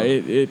the window?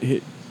 It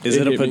hit. Is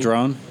it a hit me.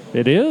 Padron?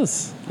 It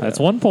is. That's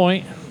 1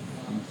 point.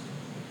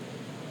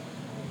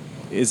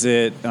 Is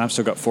it? And I've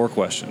still got 4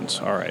 questions.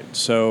 All right,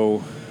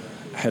 so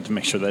I had to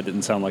make sure that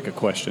didn't sound like a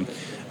question.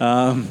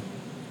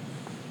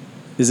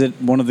 Is it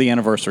one of the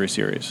anniversary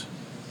series?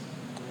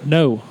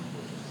 No.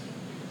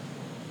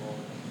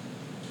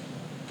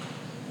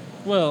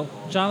 Well,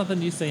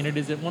 Jonathan, you've seen it.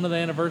 Is it one of the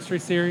anniversary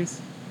series?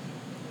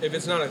 If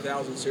it's not a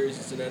 1,000 series,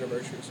 it's an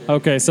anniversary series.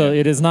 Okay, so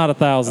it is not a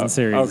 1,000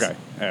 series. Okay,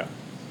 yeah.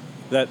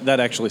 That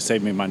actually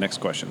saved me my next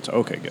question. So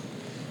okay, good.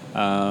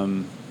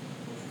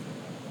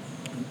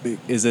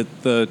 Is it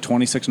the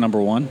 26 number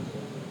 1?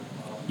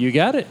 You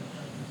got it.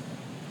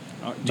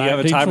 Do you have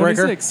a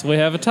tiebreaker? 1926. We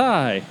have a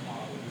tie.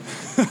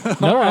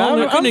 No,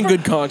 I'm in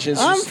good conscience.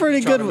 I'm just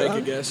pretty trying good to with-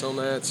 make a guess on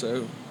that.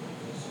 So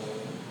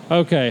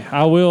Okay,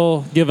 I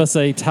will give us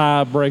a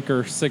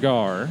tiebreaker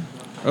cigar.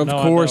 of No,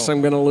 I course don't.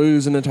 I'm going to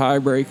lose in a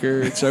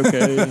tiebreaker. It's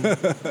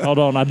okay. Hold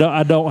on, I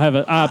don't have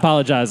a. I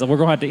apologize. We're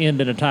going to have to end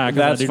in a tie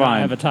because I That's do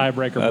fine. not have a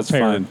tiebreaker That's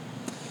prepared. fine.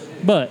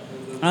 But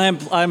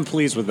I'm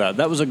pleased with that.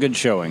 That was a good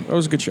showing. That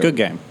was a good show. Good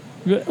game.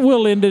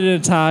 we'll end it in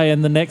a tie,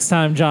 and the next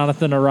time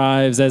Jonathan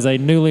arrives as a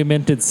newly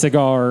minted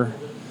cigar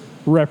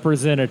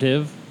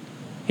representative,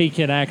 he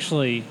can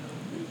actually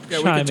Yeah,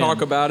 we chime can talk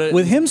in. about it.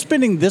 With him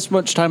spending this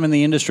much time in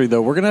the industry,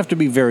 though, we're going to have to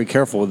be very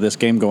careful with this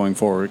game going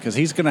forward because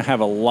he's going to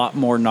have a lot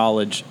more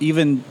knowledge,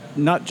 even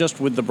not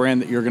just with the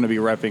brand that you're going to be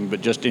repping,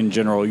 but just in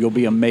general. You'll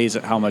be amazed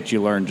at how much you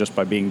learn just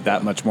by being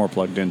that much more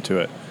plugged into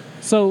it.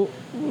 So,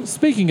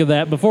 speaking of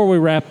that, before we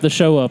wrap the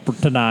show up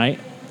tonight,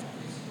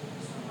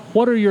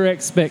 what are your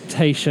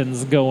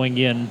expectations going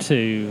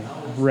into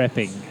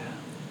repping?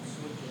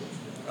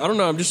 I don't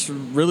know. I'm just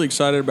really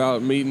excited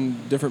about meeting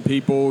different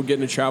people,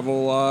 getting to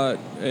travel a lot,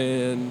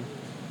 and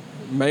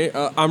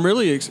I'm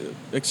really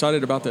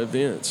excited about the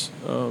events,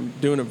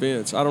 doing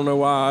events. I don't know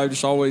why. I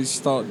just always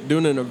thought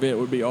doing an event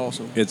would be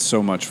awesome. It's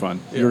so much fun.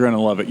 Yeah. You're going to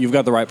love it. You've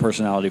got the right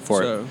personality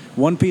for So- it.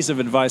 One piece of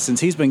advice, since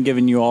he's been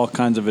giving you all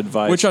kinds of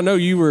advice. Which I know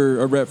you were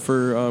a rep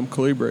for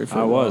Calibre for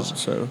I a while, was.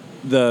 So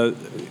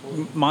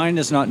Mine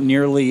is not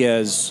nearly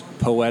as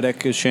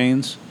poetic as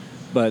Shane's,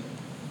 but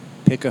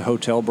pick a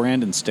hotel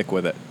brand and stick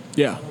with it.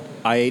 yeah.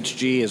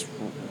 IHG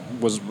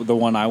was the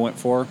one I went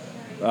for,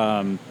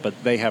 but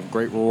they have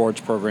great rewards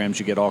programs.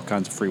 You get all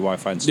kinds of free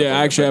Wi-Fi and stuff. Yeah,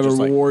 like I actually that. have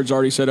Just rewards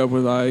already set up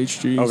with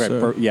IHG. Okay,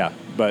 so. yeah,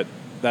 but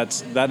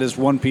that is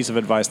one piece of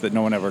advice that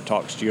no one ever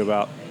talks to you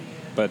about.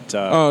 But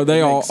They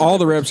it all makes a the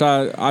difference.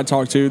 reps I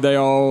talk to, they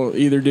all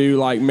either do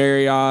like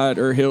Marriott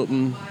or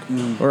Hilton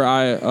or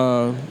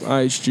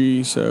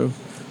IHG. So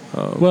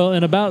Well,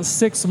 in about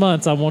 6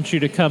 months, I want you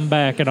to come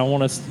back and I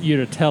want you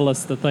to tell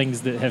us the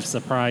things that have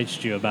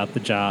surprised you about the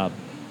job.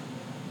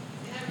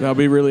 that'll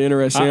be really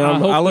interesting. I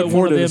hope I look that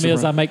forward one to of them this.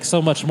 is I make so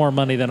much more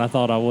money than I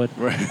thought I would.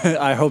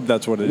 I hope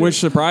that's what it is. Which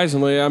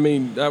surprisingly, I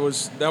mean, that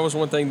was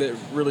one thing that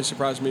really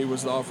surprised me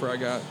was the offer I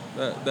got.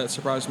 That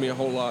surprised me a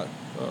whole lot.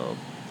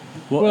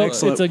 well, Well,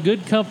 excellent. it's a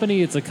good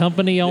company. It's a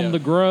company on Yeah. the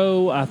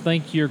grow. I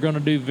think you're going to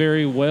do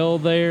very well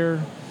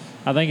there.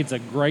 I think it's a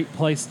great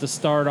place to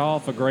start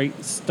off, a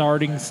great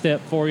starting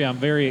step for you. I'm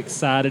very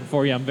excited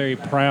for you. I'm very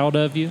proud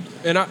of you.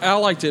 And I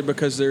liked it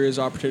because there is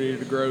opportunity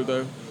to grow,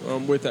 though,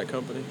 with that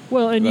company.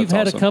 Well, and you've That's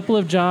had awesome. a couple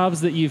of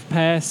jobs that you've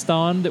passed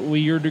on that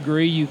with your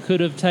degree you could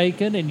have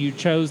taken, and you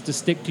chose to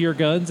stick to your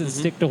guns and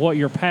stick to what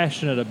you're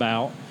passionate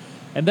about.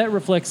 And that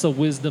reflects a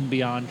wisdom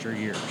beyond your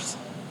years.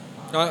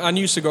 I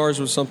knew cigars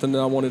was something that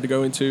I wanted to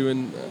go into,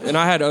 and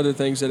I had other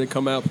things that had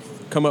come up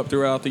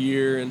throughout the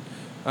year, and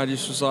I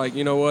just was like,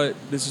 you know what,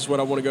 this is what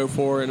I want to go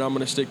for, and I'm going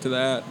to stick to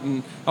that.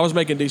 And I was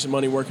making decent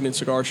money working in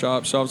cigar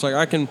shops, so I was like,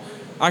 I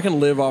can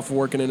live off of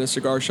working in a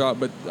cigar shop,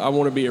 but I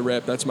want to be a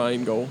rep. That's my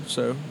end goal.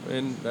 So,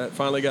 and that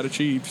finally got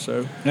achieved.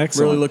 So,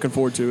 Excellent. really looking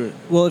forward to it.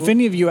 Well, if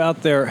any of you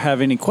out there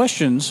have any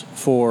questions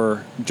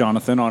for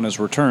Jonathan on his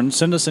return,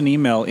 send us an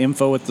email,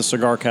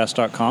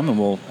 info@thecigarcast.com, and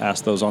we'll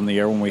ask those on the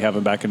air when we have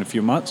him back in a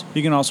few months.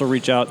 You can also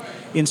reach out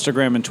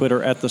Instagram and Twitter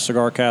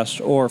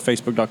 @thecigarcast or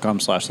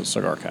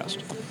facebook.com/thecigarcast.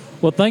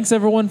 Well, thanks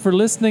everyone for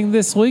listening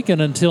this week,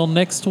 and until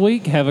next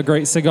week, have a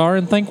great cigar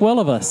and think well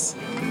of us.